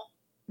not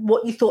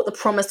what you thought the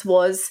promise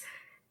was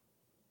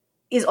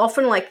is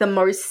often like the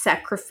most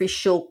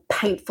sacrificial,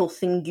 painful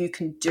thing you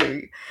can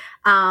do.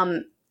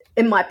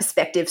 In my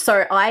perspective.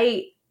 So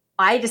I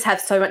just have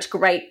so much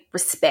great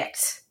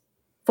respect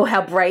for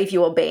how brave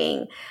you are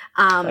being.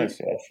 Thanks,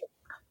 Jeff.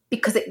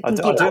 Because I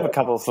do have a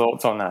couple of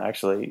thoughts on that,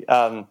 actually.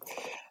 I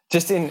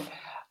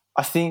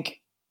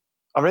think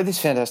I read this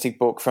fantastic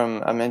book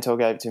from a mentor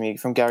gave it to me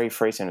from Gary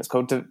Friesen. It's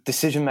called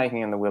Decision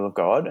Making and the Will of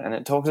God. And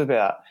it talks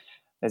about,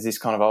 there's this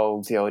kind of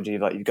old theology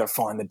of like, you've got to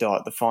find the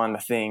dot, to find the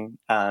thing.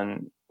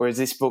 Whereas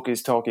this book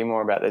is talking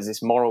more about there's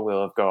this moral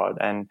will of God.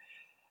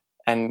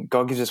 And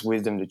God gives us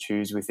wisdom to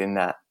choose within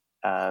that,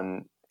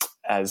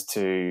 as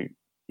to,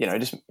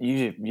 just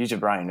use your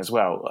brain as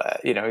well.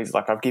 He's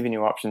like, I've given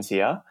you options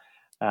here,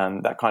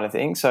 that kind of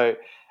thing. So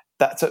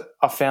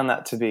I found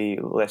that to be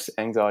less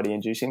anxiety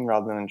inducing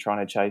rather than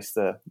trying to chase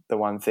the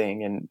one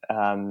thing.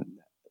 And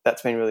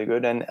that's been really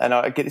good. And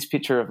I get this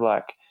picture of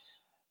like,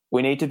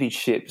 we need to be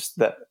ships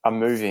that are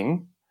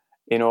moving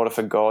in order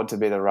for God to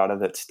be the rudder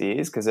that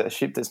steers, because a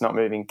ship that's not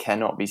moving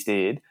cannot be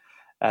steered.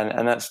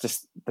 And that's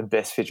just the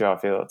best picture I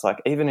feel. It's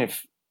like, even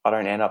if I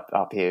don't end up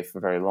here for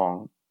very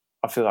long,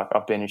 I feel like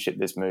I've been a ship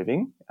that's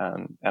moving,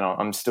 and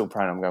I'm still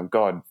praying. I'm going,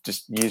 God,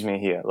 just use me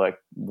here, like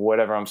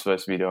whatever I'm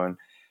supposed to be doing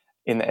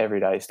in the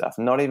everyday stuff,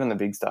 not even the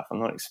big stuff. I'm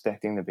not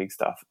expecting the big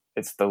stuff.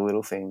 It's the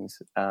little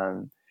things,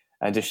 and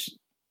just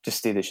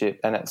steer the ship,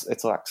 and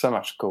it's like so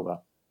much cooler,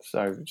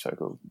 so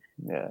cool.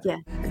 Yeah.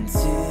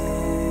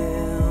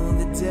 Until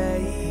the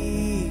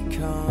day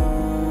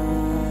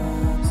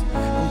comes,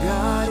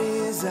 God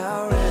is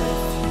our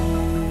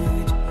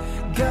refuge,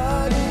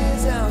 God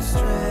is our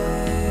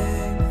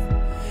strength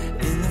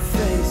in the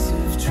face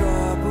of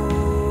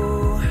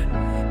trouble,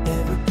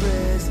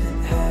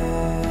 ever-present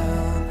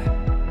help,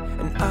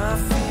 and I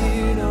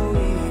fear no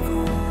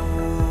evil,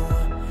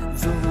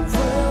 though the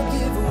world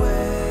give way.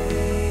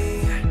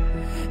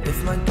 If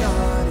my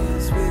God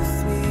is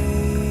with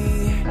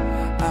me,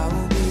 I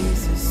will be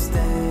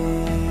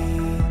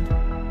sustained.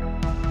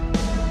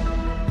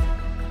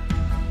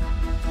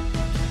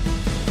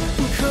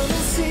 Come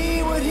and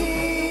see what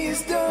He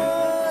has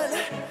done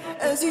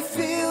as He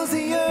fills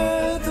the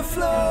earth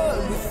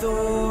aflood with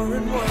awe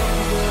and wonder.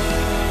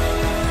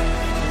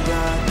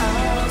 God,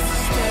 our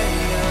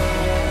sustainer.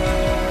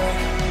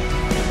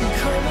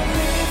 Come and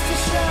lift a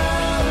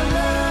shout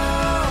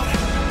aloud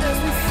as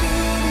we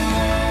fill the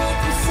earth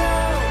with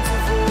sounds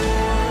of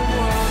awe and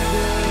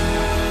wonder.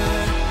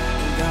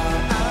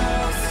 God,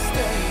 our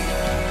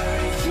sustainer.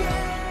 Yeah.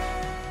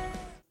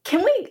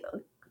 Can we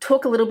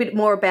talk a little bit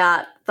more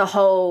about the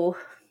whole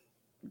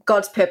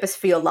God's purpose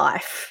for your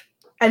life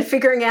and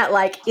figuring out,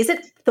 like, is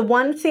it the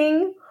one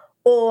thing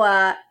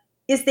or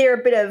is there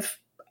a bit of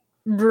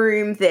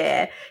room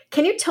there?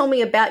 Can you tell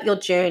me about your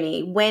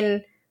journey?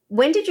 When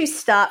did you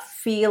start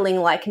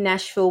feeling like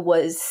Nashville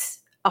was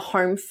a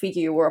home for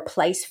you or a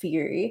place for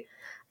you?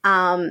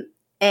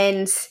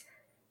 And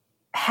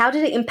how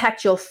did it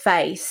impact your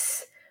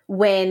faith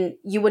when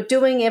you were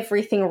doing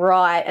everything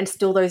right and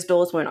still those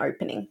doors weren't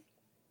opening?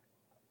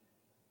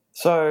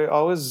 So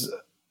I was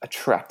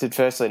attracted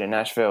firstly to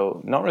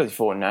Nashville, not really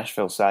for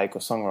Nashville's sake or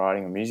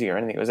songwriting or music or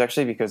anything. It was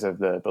actually because of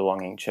the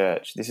Belonging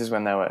Church. This is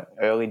when they were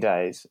early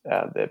days.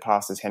 The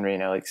pastors Henry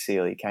and Alex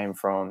Seeley came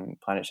from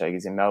Planet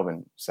Shakers in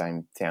Melbourne,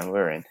 same town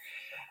we're in.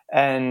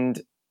 And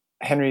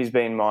Henry's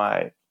been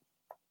my,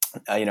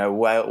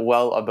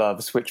 well above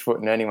Switchfoot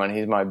and anyone.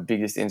 He's my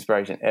biggest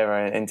inspiration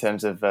ever in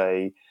terms of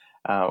a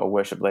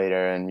worship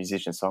leader and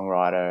musician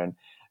songwriter. And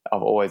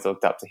I've always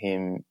looked up to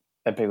him.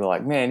 And people are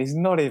like, man, he's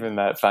not even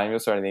that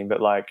famous or anything.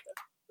 But like,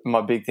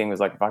 my big thing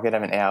was like, if I could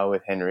have an hour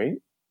with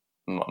Henry,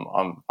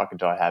 I could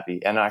die happy.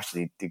 And I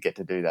actually did get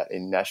to do that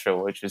in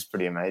Nashville, which was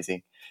pretty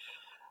amazing.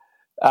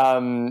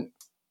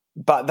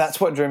 But that's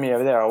what drew me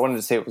over there. I wanted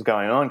to see what was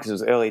going on because it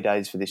was early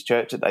days for this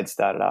church that they'd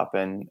started up,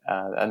 and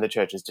the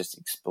church has just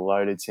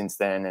exploded since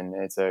then, and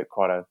it's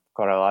quite a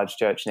large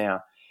church now.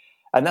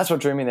 And that's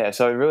what drew me there.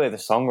 So really the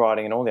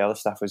songwriting and all the other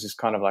stuff was just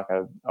kind of like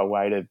a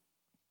way to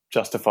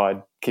justify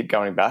keep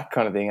going back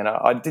kind of thing. And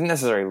I didn't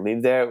necessarily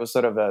live there. It was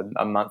sort of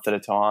a month at a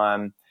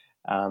time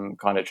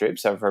kind of trip.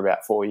 So for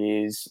about 4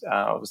 years,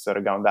 I was sort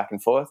of going back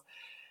and forth.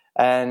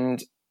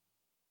 And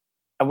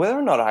whether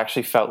or not I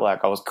actually felt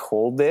like I was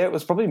called there, it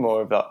was probably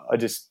more of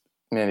this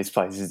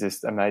place is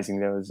just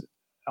amazing.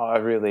 I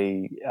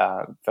really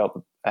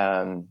felt,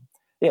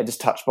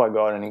 just touched by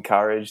God and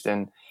encouraged,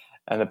 and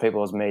the people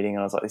I was meeting, and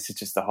I was like, this is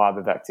just a hive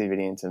of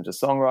activity in terms of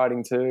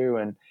songwriting too.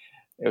 And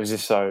it was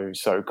just so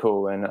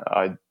cool. And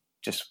I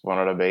just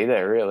wanted to be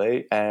there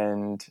really.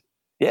 And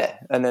yeah,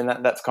 and then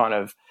that's kind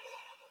of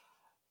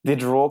the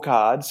draw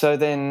card. So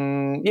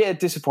then,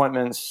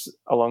 disappointments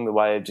along the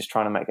way of just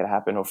trying to make it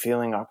happen or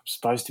feeling like I'm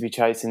supposed to be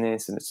chasing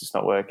this and it's just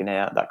not working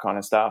out, that kind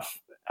of stuff.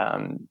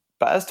 But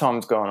as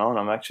time's gone on,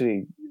 I'm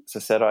actually, as I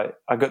said,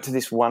 I got to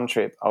this one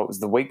trip. It was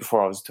the week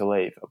before I was to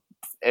leave.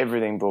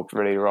 Everything booked,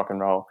 ready to rock and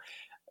roll,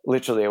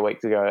 literally a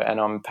week to go,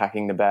 and I'm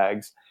packing the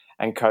bags,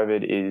 and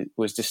COVID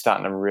was just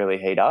starting to really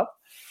heat up.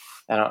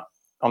 And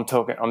I'm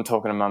talking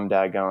to mum and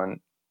dad going,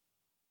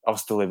 I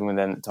was still living with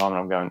them at the time, and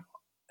I'm going,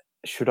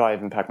 should I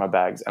even pack my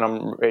bags? And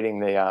I'm reading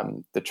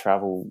the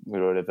travel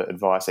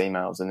advice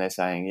emails, and they're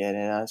saying,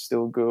 it's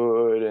still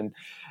good.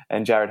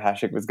 And Jared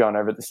Hashik was going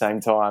over at the same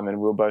time, and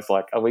we were both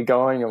like, are we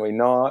going? Are we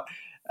not?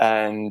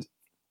 And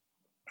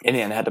in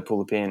the end, I had to pull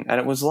the pin. And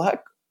it was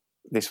like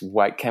this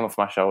weight came off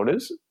my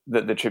shoulders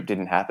that the trip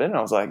didn't happen. And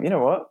I was like, you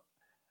know what?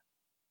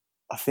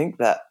 I think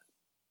that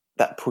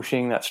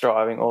pushing, that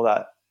striving, all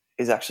that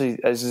is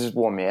just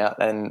worn me out,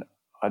 and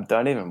I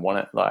don't even want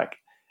it. Like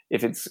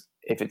if it's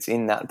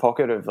in that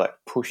pocket of like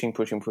pushing,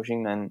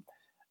 then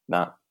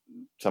no,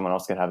 someone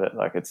else can have it.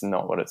 Like it's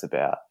not what it's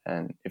about.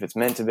 And if it's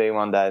meant to be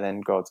one day,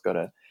 then God's got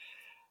to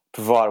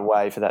provide a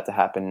way for that to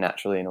happen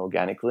naturally and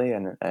organically.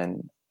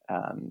 And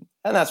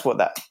that's what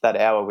that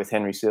hour with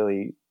Henry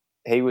Seeley,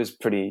 he was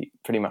pretty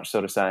much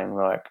sort of saying,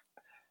 like,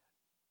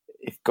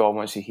 if God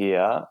wants you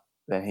here,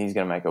 then he's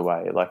going to make a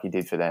way like he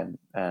did for them.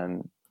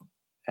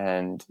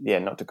 And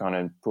not to kind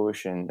of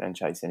push and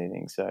chase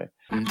anything. So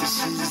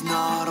this is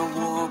not a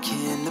walk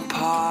in the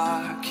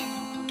park.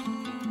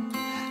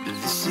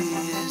 This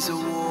is a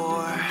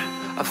war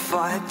I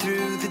fight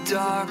through the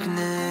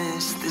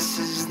darkness. This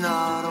is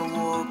not a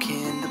walk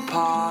in the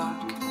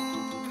park.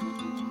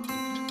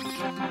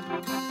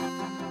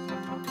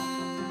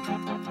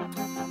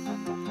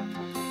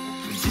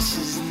 This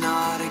is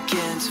not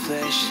against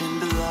flesh and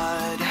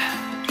blood.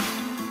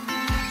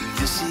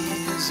 This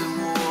is a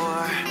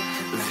war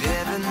of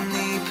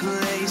heavenly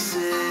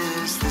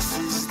places. This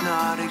is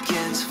not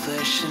against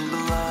flesh and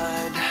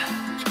blood.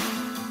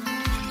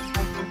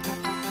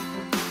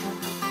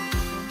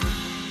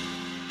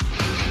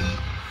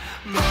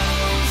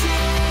 Bows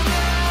and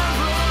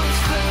arrows,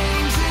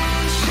 flames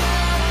and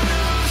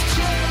shadows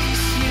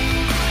chase me,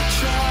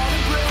 try to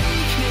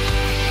break me.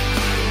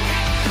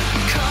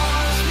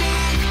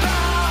 Cosmic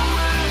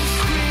powers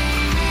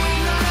screaming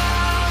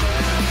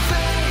louder,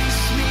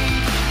 face me,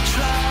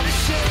 try to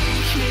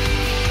shake me.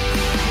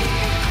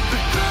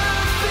 But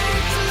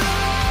perfect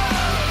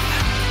love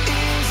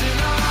is an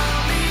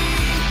army.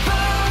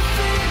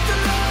 Perfect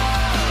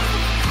love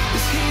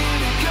is here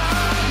to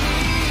guard me.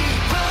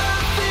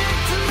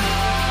 Perfect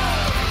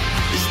love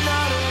is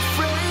not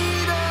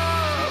afraid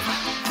of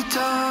the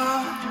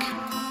dark.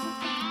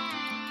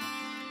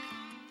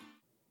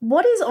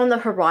 What is on the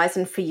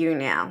horizon for you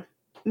now,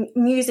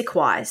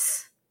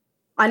 music-wise?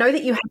 I know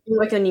that you have been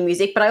working on your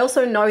music, but I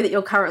also know that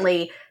you're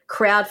currently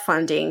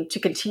crowdfunding to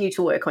continue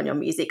to work on your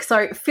music.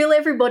 So fill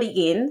everybody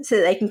in so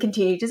that they can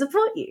continue to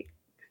support you.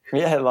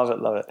 Yeah, love it,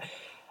 love it.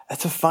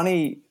 It's a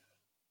funny,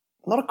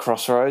 not a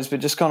crossroads, but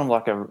just kind of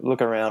like a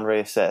look around,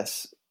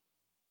 reassess.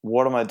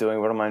 What am I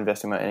doing? What am I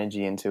investing my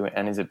energy into?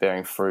 And is it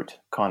bearing fruit?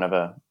 Kind of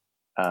a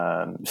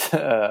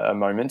a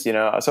moment, you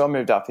know. So I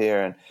moved up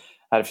here and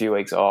had a few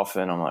weeks off,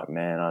 and I'm like,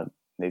 man, I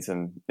need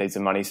some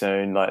money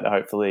soon. Like,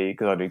 hopefully,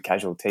 because I do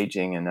casual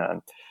teaching,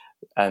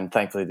 and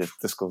thankfully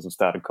the schools have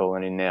started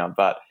calling in now.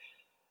 But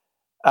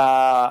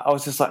I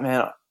was just like,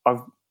 man,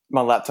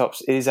 my laptop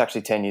is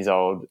actually 10 years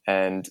old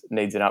and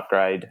needs an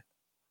upgrade.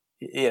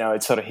 You know,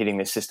 it's sort of hitting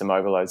this system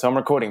overload. So I'm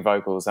recording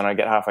vocals and I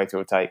get halfway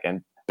through a take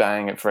and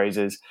bang, it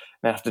freezes.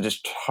 And I have to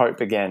just hope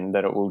again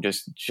that it will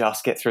just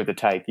get through the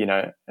take, you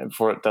know,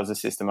 before it does a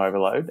system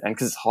overload. And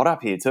because it's hot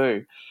up here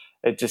too,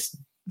 it's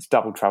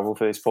double trouble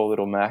for this poor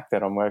little Mac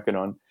that I'm working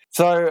on.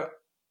 So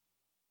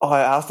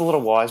I asked a lot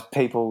of wise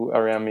people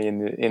around me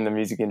in the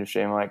music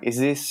industry. I'm like, is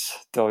this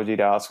dodgy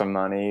to ask for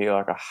money?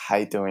 Like, I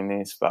hate doing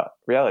this, but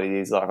reality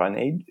is, like,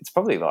 it's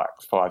probably like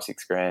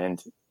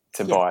 $5,000-6,000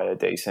 to buy a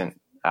decent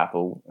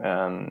Apple.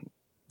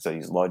 So I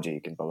use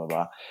Logic and blah blah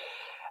blah.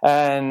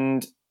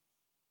 And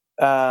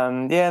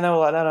and they were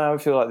like, no, I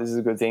feel like this is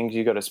a good thing because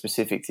you've got a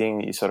specific thing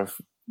that you're sort of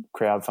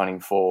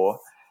crowdfunding for.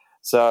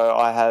 So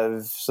I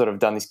have sort of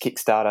done this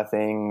Kickstarter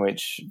thing,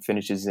 which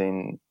finishes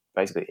in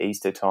basically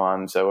Easter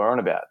time. So we're on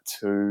about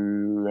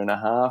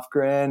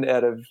 $2,500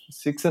 out of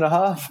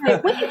 $6,500.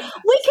 Hey,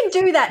 we can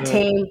do that,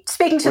 team.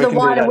 Speaking to the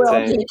wider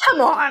world here,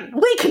 come on,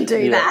 we can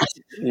do that.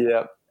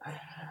 Yeah.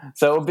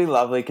 So it would be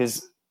lovely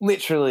because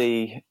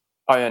literally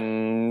I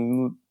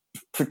earn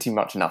pretty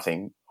much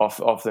nothing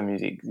off the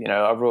music. You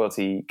know, a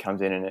royalty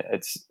comes in and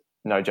it's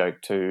no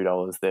joke,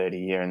 $2.30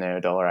 here and there,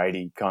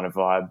 $1.80 kind of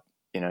vibe.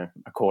 You know,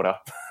 a quarter.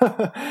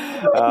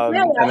 And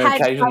then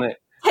occasionally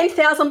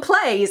 10,000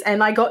 plays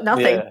and I got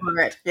nothing for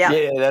it.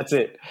 Yeah, that's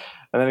it.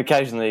 And then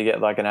occasionally you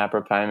get like an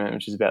APRA payment,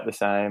 which is about the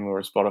same, or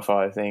a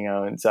Spotify thing.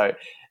 And so,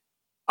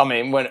 I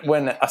mean,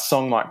 when a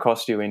song might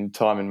cost you in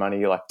time and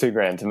money like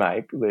 $2,000 to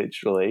make,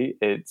 literally,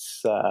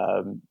 it's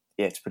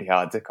it's pretty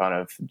hard to kind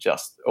of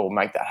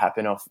make that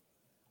happen off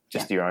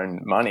just your own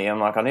money. I'm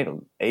like, I need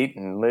to eat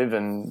and live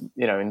and,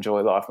 you know,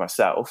 enjoy life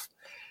myself.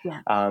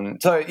 Yeah.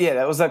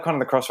 That was that kind of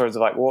the crossroads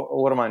of like,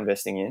 what am I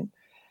investing in?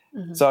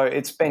 Mm-hmm. So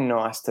it's been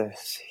nice to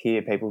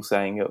hear people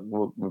saying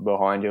we're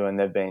behind you and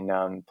they've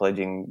been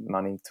pledging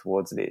money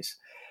towards this.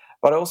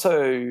 But I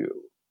also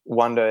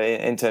wonder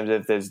in terms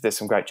of there's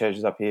some great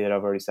churches up here that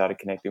I've already started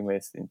connecting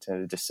with in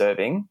terms of just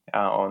serving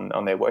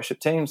on their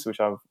worship teams, which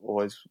I've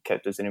always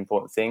kept as an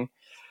important thing.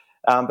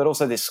 But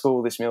also this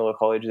school, this Miller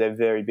College, they're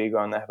very big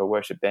on. They have a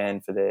worship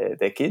band for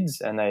their kids,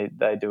 and they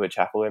do a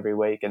chapel every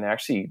week. And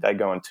they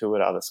go on tour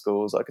at other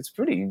schools. Like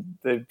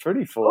they're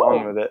pretty full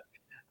on with it.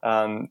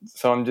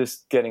 So I'm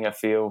just getting a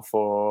feel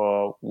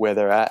for where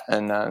they're at,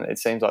 and it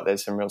seems like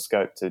there's some real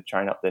scope to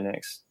train up the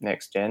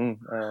next gen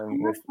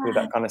with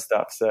that kind of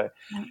stuff. So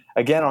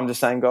again, I'm just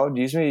saying, God,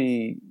 use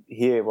me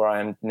here where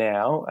I am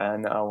now,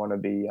 and I want to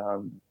be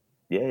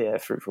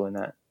fruitful in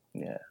that.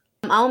 Yeah.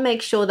 I'll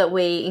make sure that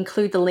we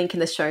include the link in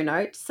the show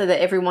notes so that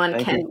everyone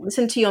can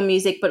listen to your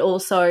music but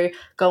also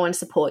go and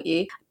support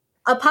you.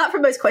 Apart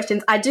from those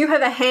questions, I do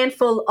have a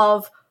handful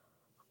of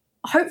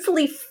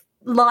hopefully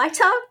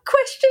lighter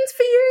questions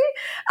for you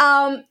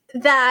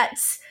that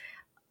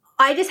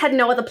I just had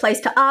no other place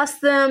to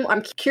ask them.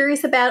 I'm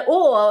curious about,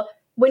 or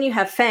when you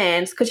have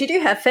fans, because you do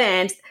have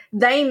fans,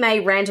 they may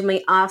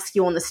randomly ask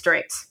you on the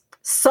street.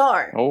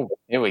 So,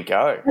 here we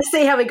go. Let's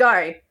see how we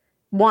go.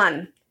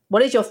 1.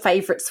 What is your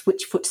favourite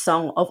Switchfoot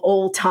song of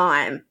all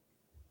time?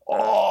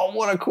 Oh,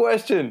 what a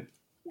question.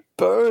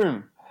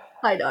 Boom.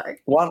 I know.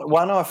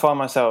 One I find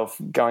myself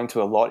going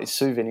to a lot is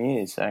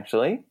Souvenirs,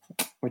 actually.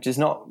 which is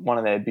not one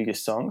of their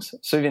biggest songs.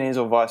 Souvenirs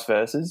or Vice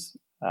Versa's.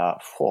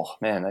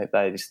 Man,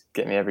 they just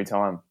get me every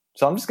time.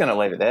 So I'm just going to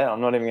leave it there.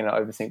 I'm not even going to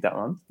overthink that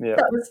one. Yeah.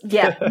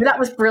 That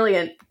was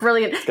brilliant.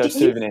 Brilliant. Go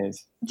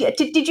Souvenirs.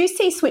 Did you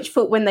see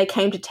Switchfoot when they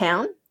came to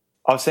town?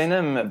 I've seen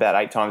them about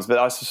 8 times, but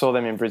I saw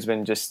them in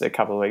Brisbane just a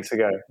couple of weeks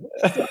ago.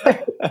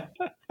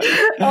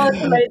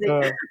 That's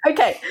amazing.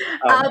 Okay.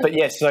 But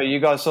yes, so you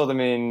guys saw them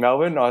in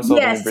Melbourne? I saw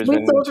them in Brisbane.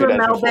 Yes, we saw them in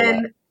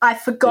Melbourne. I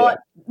forgot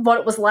what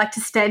it was like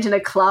to stand in a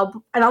club,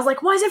 and I was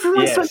like, why is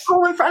everyone so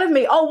tall in front of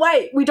me? Oh,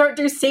 wait, we don't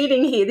do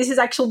seating here. This is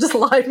actual just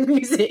live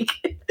music.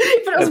 But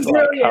it was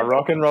brilliant. Like a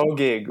rock and roll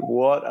gig.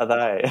 What are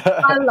they?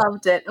 I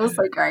loved it. It was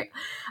so great.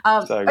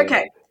 So good.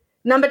 Okay,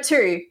 number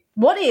 2.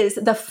 What is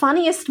the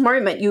funniest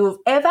moment you've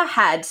ever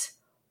had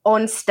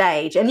on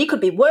stage? And you could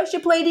be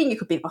worship leading, you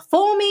could be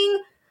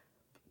performing,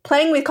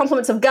 playing with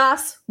compliments of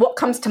Gus. What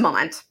comes to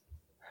mind?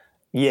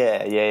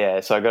 Yeah.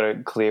 So I got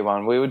a clear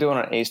one. We were doing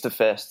an Easter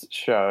Fest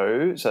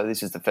show. So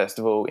this is the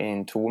festival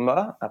in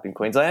Toowoomba up in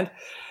Queensland.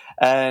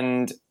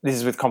 And this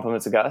is with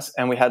compliments of Gus.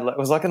 And it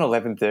was like an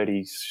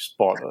 11:30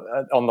 spot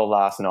on the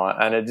last night.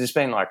 And it had just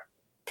been like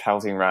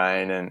pelting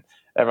rain and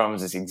everyone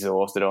was just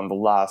exhausted on the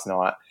last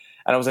night.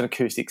 And it was an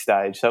acoustic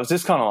stage. So it was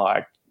just kind of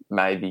like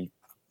maybe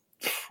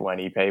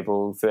 20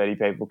 people, 30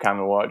 people come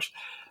and watch.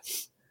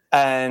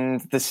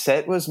 And the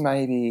set was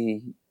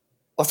maybe,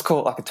 let's call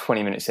it like a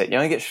 20-minute set. You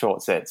only get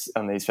short sets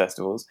on these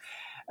festivals.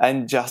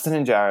 And Justin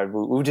and Jared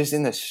were just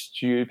in the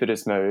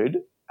stupidest mood.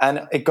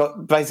 And it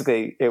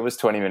was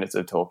 20 minutes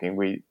of talking.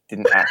 We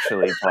didn't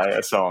actually play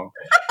a song.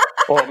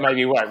 Or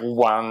maybe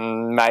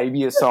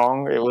maybe a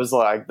song. It was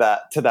like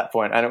that to that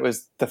point. And it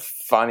was the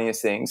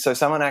funniest thing. So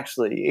someone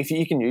actually, if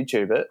you can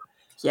YouTube it,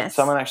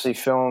 someone actually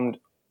filmed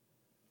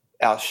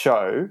our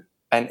show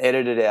and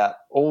edited out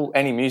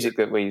any music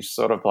that we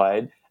sort of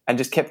played and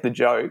just kept the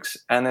jokes.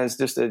 And there's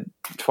just a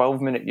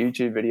 12-minute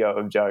YouTube video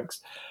of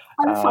jokes.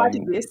 I'm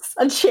finding this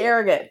and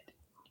sharing it.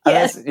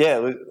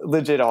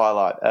 Legit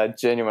highlight, a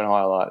genuine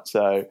highlight.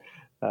 So,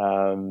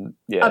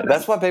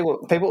 that's why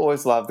people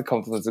always love the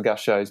Compliments of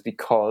Gus shows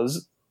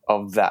because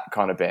of that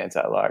kind of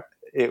banter. Like,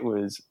 it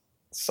was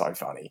so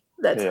funny.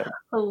 That's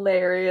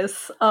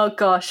hilarious. Oh,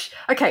 gosh.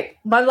 Okay,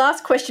 my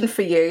last question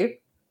for you.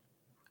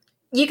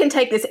 You can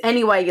take this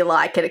any way you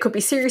like, and it could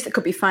be serious, it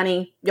could be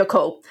funny. You're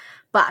cool.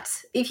 But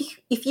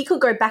if you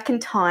could go back in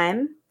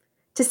time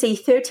to see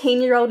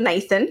 13-year-old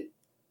Nathan,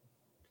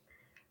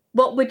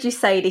 what would you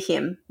say to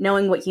him,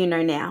 knowing what you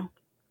know now?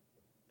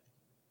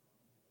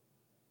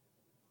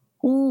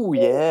 Ooh,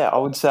 yeah, I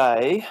would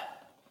say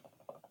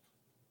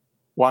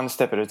one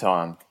step at a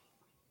time.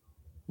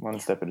 One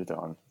step at a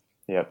time.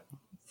 Yep.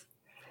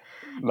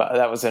 But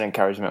that was an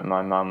encouragement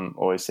my mum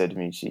always said to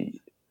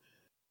me.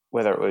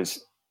 Whether it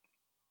was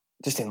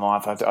just in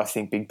life, I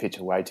think big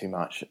picture way too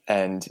much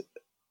and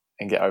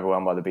get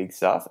overwhelmed by the big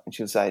stuff. And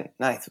she'll say,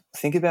 Nath,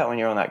 think about when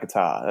you're on that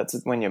guitar.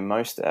 That's when you're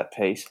most at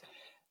peace.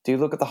 Do you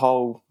look at the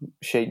whole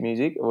sheet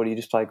music or do you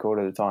just play a chord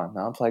at a time?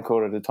 No, I play a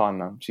chord at a time,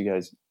 Mum. She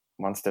goes,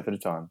 one step at a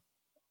time.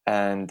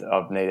 And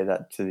I've needed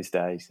that to this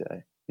day.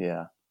 So,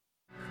 yeah.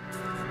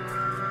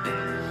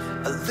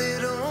 A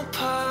little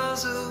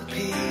puzzle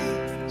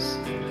piece.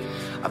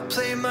 I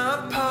play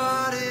my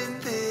part in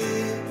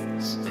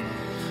this.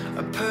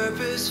 A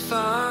purpose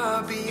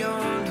far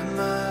beyond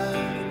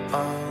my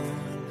own.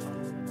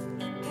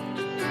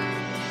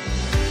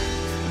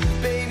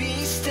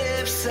 Baby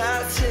steps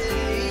I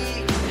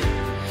take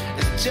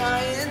as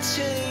giant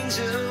change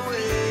of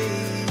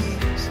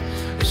ways.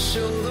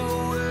 Show the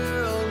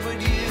world what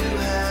you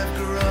have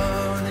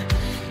grown.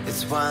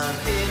 It's why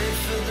I'm in it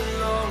for the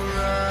long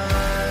run.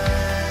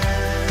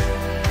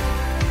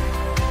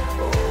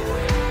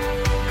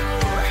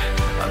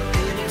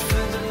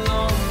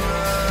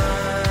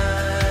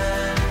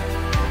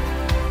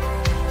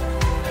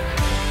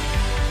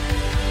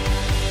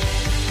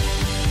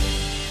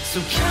 So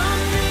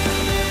count me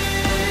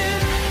in,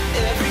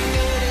 every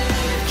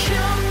minute,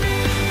 count me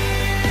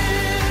in.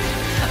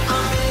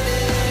 I'm in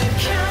it,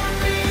 count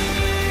me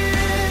in,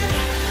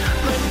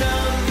 my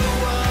number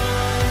one.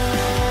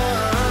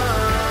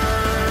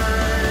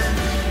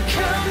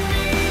 Count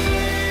me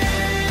in,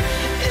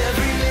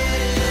 every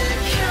minute,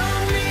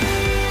 count me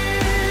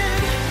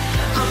in.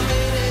 I'm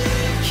in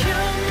it,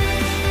 count me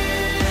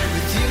in,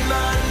 with you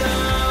my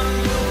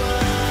number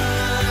one.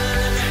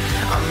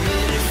 I'm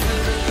in it for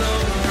the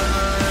long run.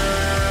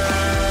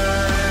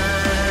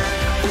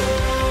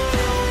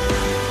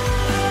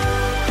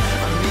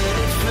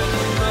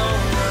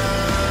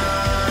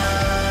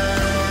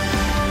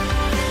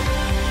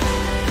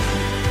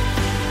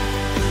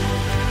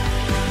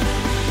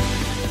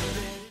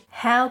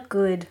 How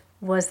good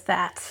was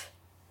that?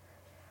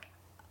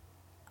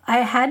 I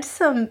had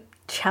some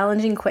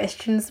challenging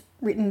questions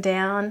written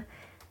down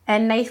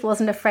and Nath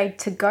wasn't afraid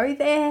to go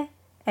there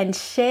and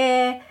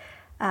share.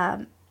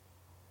 And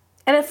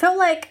it felt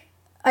like,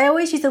 I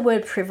always use the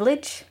word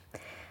privilege,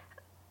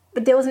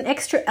 but there was an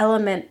extra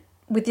element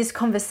with this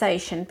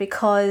conversation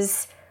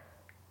because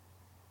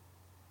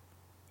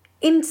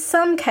in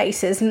some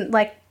cases,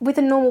 like with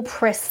a normal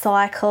press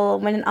cycle,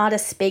 when an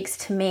artist speaks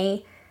to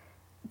me,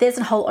 there's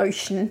a whole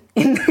ocean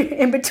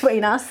in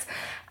between us.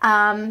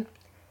 And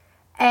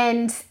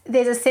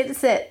there's a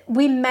sense that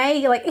we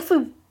may, like, if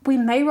we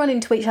may run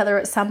into each other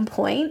at some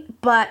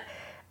point, but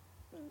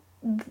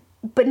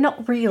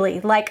not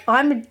really. Like,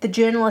 I'm the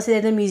journalist,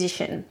 they're the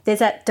musician. There's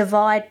that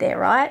divide there,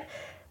 right?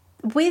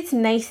 With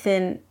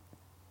Nathan,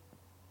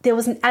 there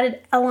was an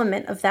added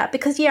element of that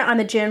because, yeah, I'm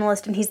a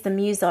journalist and he's the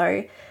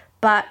muso,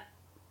 but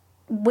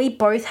we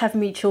both have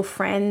mutual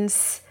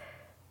friends.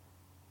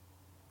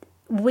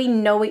 We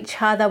know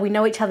each other. We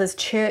know each other's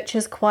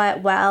churches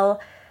quite well.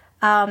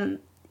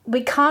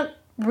 We can't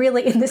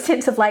really, in the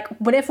sense of like,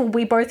 whenever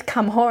we both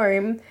come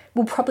home,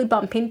 we'll probably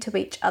bump into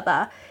each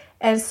other.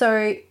 And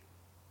so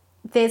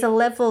there's a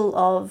level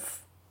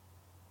of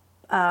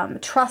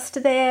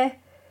trust there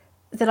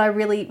that I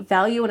really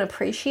value and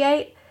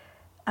appreciate.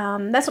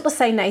 That's not to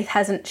say Nath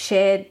hasn't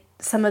shared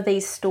some of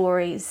these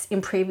stories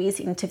in previous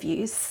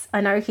interviews.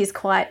 I know he's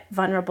quite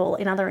vulnerable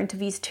in other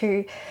interviews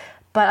too,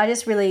 but I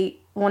just really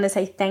want to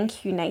say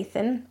thank you,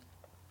 Nathan,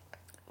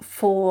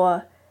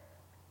 for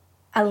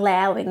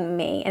allowing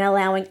me and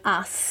allowing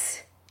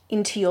us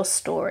into your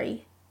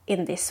story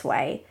in this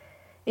way.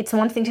 It's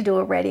one thing to do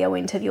a radio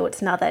interview,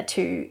 it's another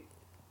to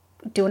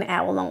do an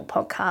hour-long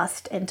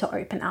podcast and to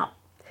open up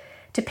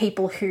to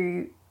people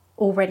who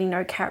already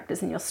know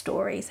characters in your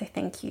story. So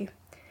thank you.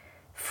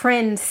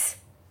 Friends,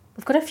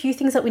 we've got a few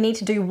things that we need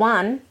to do.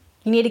 One,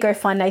 you need to go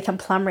find Nathan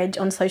Plumridge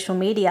on social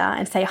media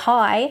and say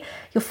hi.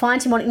 You'll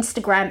find him on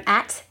Instagram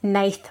at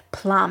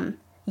NathPlum.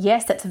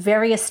 Yes, that's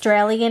very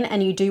Australian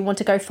and you do want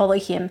to go follow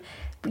him.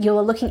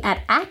 You're looking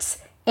at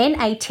NathPlum.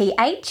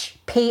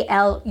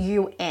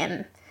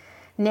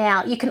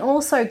 Now, you can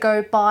also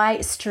go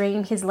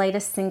stream his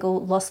latest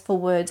single, Lost for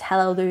Words,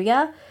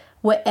 Hallelujah,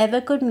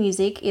 wherever good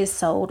music is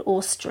sold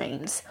or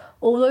streamed.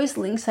 All those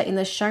links are in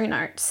the show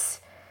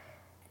notes.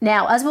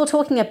 Now, as we were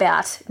talking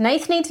about,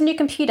 Nath needs a new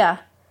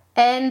computer.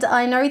 And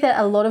I know that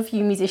a lot of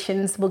you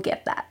musicians will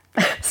get that.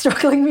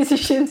 Struggling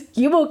musicians,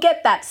 you will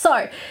get that.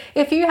 So,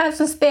 if you have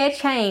some spare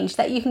change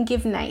that you can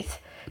give Nath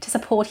to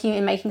support him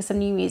in making some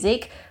new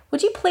music,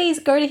 would you please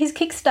go to his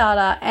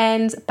Kickstarter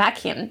and back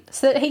him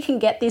so that he can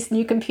get this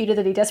new computer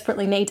that he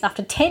desperately needs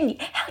after 10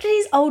 years? How did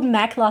his old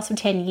Mac last for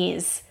 10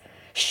 years?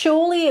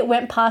 Surely it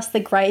went past the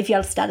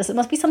graveyard status. It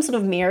must be some sort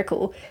of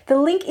miracle. The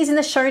link is in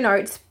the show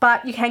notes,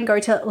 but you can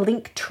go to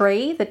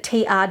Linktree, the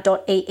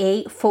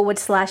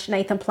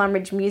tr.ee/Nathan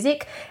Plumridge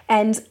Music,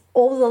 and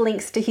all the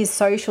links to his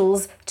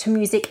socials, to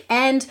music,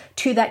 and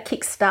to that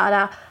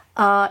Kickstarter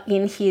are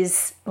in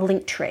his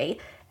Linktree.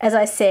 As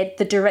I said,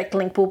 the direct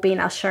link will be in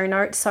our show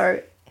notes, so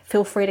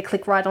feel free to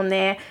click right on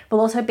there. We'll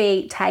also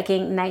be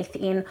tagging Nath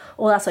in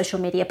all our social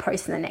media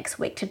posts in the next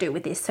week to do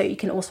with this, so you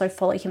can also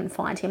follow him and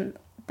find him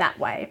that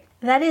way.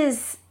 That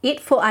is it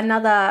for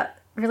another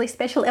really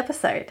special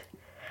episode.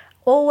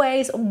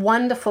 Always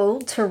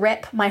wonderful to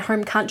rep my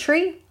home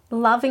country.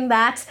 Loving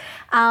that.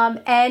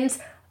 And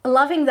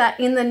loving that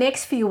in the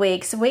next few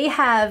weeks, we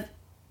have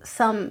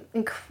some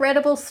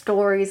incredible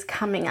stories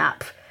coming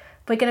up.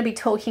 We're going to be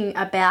talking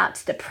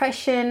about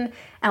depression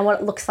and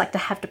what it looks like to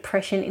have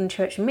depression in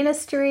church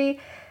ministry.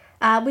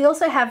 We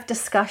also have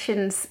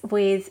discussions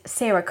with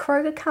Sarah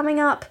Kroger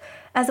coming up,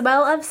 as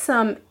well as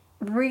some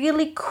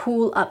really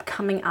cool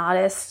upcoming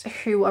artists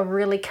who are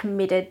really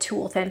committed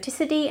to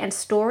authenticity and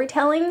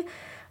storytelling.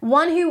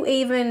 One who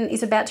even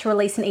is about to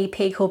release an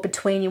EP called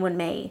Between You and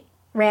Me,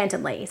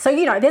 randomly. So,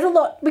 there's a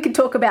lot we could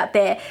talk about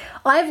there.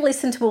 I've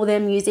listened to all their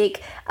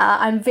music.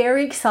 I'm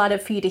very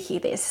excited for you to hear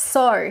this.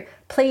 So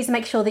please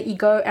make sure that you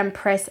go and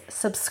press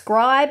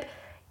subscribe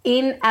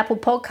in Apple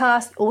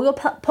Podcast, all your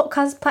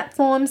podcast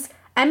platforms,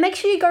 and make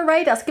sure you go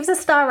rate us. Give us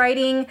a star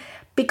rating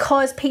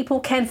because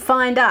people can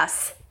find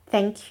us.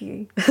 Thank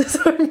you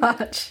so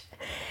much.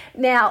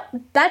 Now,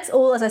 that's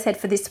all, as I said,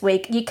 for this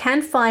week. You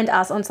can find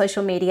us on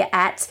social media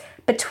at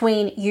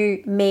Between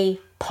You Me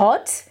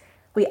Pod.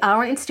 We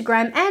are on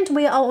Instagram and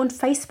we are on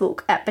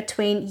Facebook at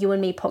Between You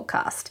and Me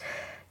Podcast.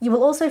 You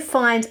will also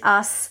find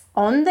us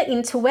on the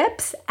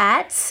interwebs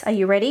at, are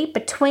you ready?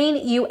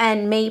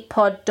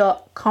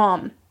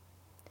 BetweenYouAndMePod.com.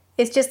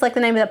 It's just like the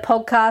name of the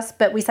podcast,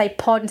 but we say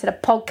pod instead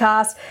of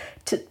podcast,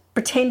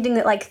 pretending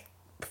that like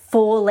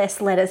 4 less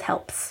letters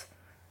helps.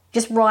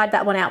 Just ride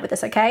that one out with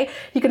us, okay?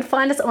 You can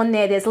find us on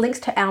there. There's links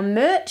to our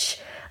merch,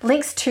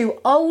 links to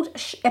old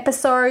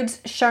episodes,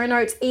 show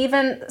notes,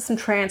 even some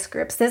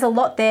transcripts. There's a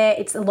lot there.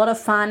 It's a lot of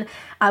fun.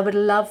 I would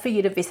love for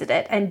you to visit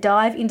it and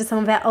dive into some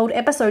of our old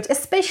episodes,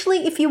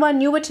 especially if you are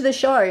newer to the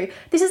show.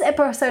 This is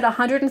episode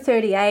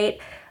 138.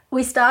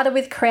 We started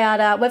with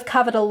Crowder. We've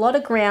covered a lot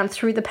of ground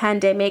through the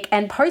pandemic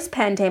and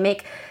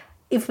post-pandemic,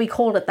 if we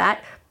called it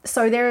that.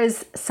 So there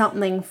is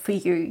something for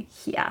you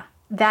here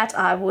that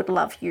I would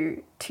love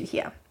you to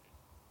hear.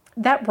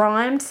 That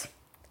rhymed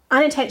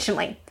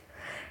unintentionally.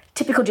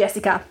 Typical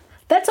Jessica.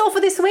 That's all for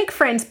this week,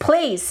 friends.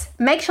 Please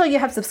make sure you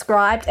have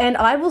subscribed, and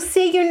I will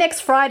see you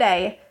next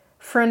Friday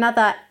for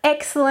another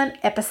excellent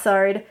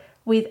episode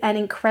with an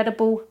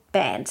incredible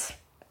band.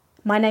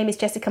 My name is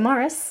Jessica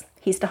Morris,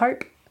 Here's to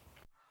hope.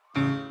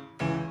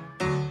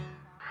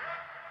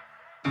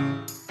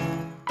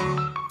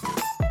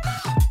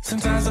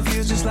 Sometimes it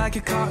feels just like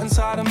you're caught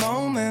inside a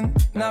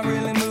moment. Not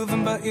really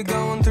moving, but you're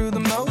going through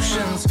the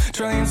motions.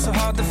 Trying so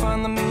hard to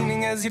find the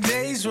meaning as your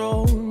days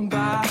roll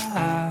by.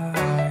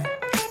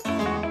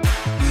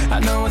 I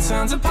know it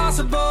sounds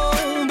impossible,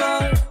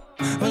 but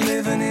we're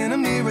living in a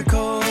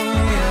miracle,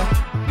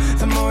 yeah.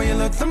 The more you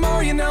look, the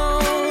more you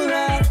know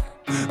that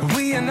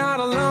we are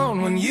not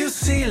alone. When you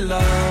see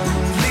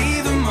love,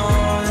 leave them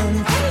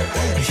on.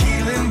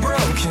 Healing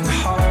broken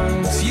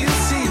hearts. You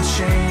see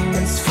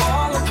chains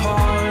fall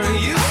apart.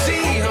 You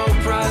see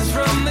hope rise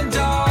from the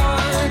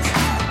dark.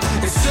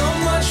 It's so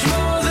much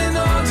more than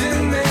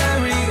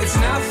ordinary. It's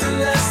nothing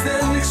less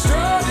than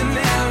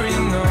extraordinary,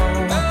 no.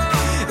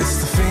 It's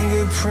the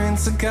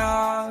fingerprints of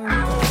God.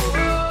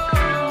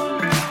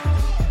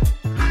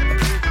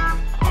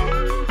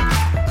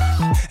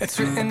 It's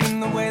written in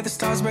the way the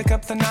stars break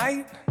up the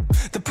night.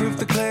 The proof,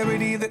 the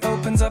clarity that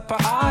opens up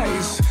our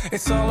eyes.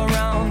 It's all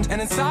around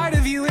and inside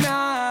of you and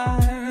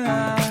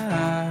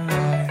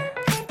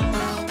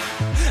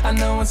I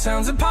know it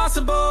sounds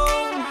impossible,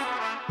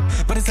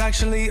 but it's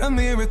actually a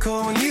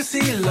miracle when you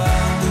see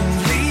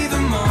love. Leave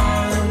them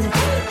on.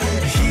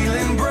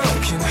 Healing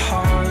broken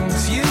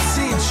hearts. You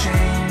see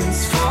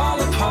chains fall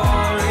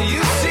apart.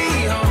 You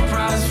see hope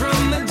rise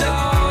from the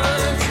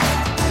dark.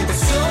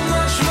 It's so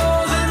much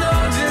more than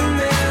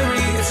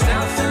ordinary. It's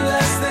nothing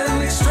less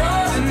than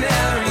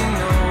extraordinary,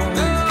 no.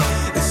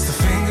 It's the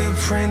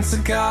fingerprints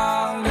of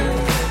God.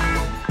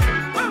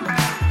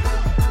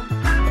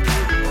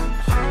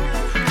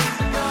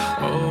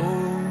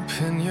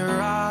 Open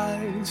your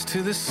eyes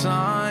to the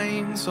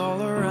signs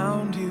all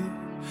around you.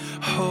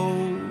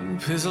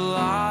 Hope is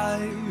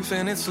alive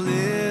and it's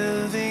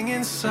living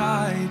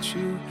inside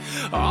you.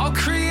 All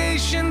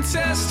creation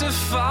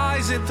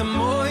testifies it. The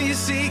more you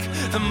seek,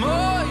 the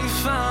more you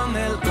find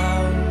that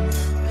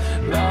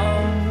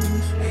love,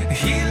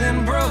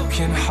 healing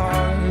broken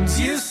hearts.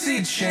 You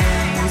see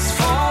chains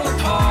fall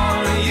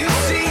apart. You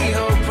see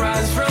hope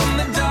rise from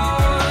the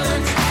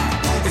dark.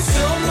 It's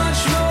so much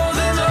more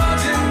than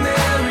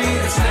ordinary.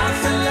 It's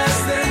nothing less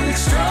than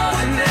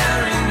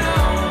extraordinary, no.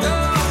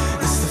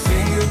 It's the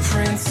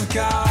fingerprints of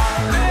God.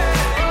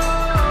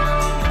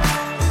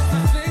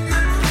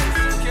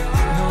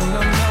 No,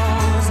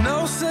 there's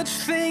no such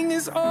thing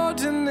as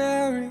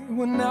ordinary.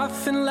 We're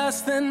nothing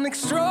less than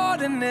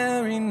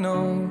extraordinary,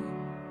 no.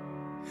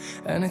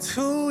 And it's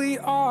who we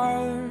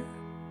are,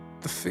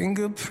 the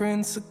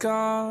fingerprints of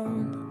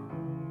God.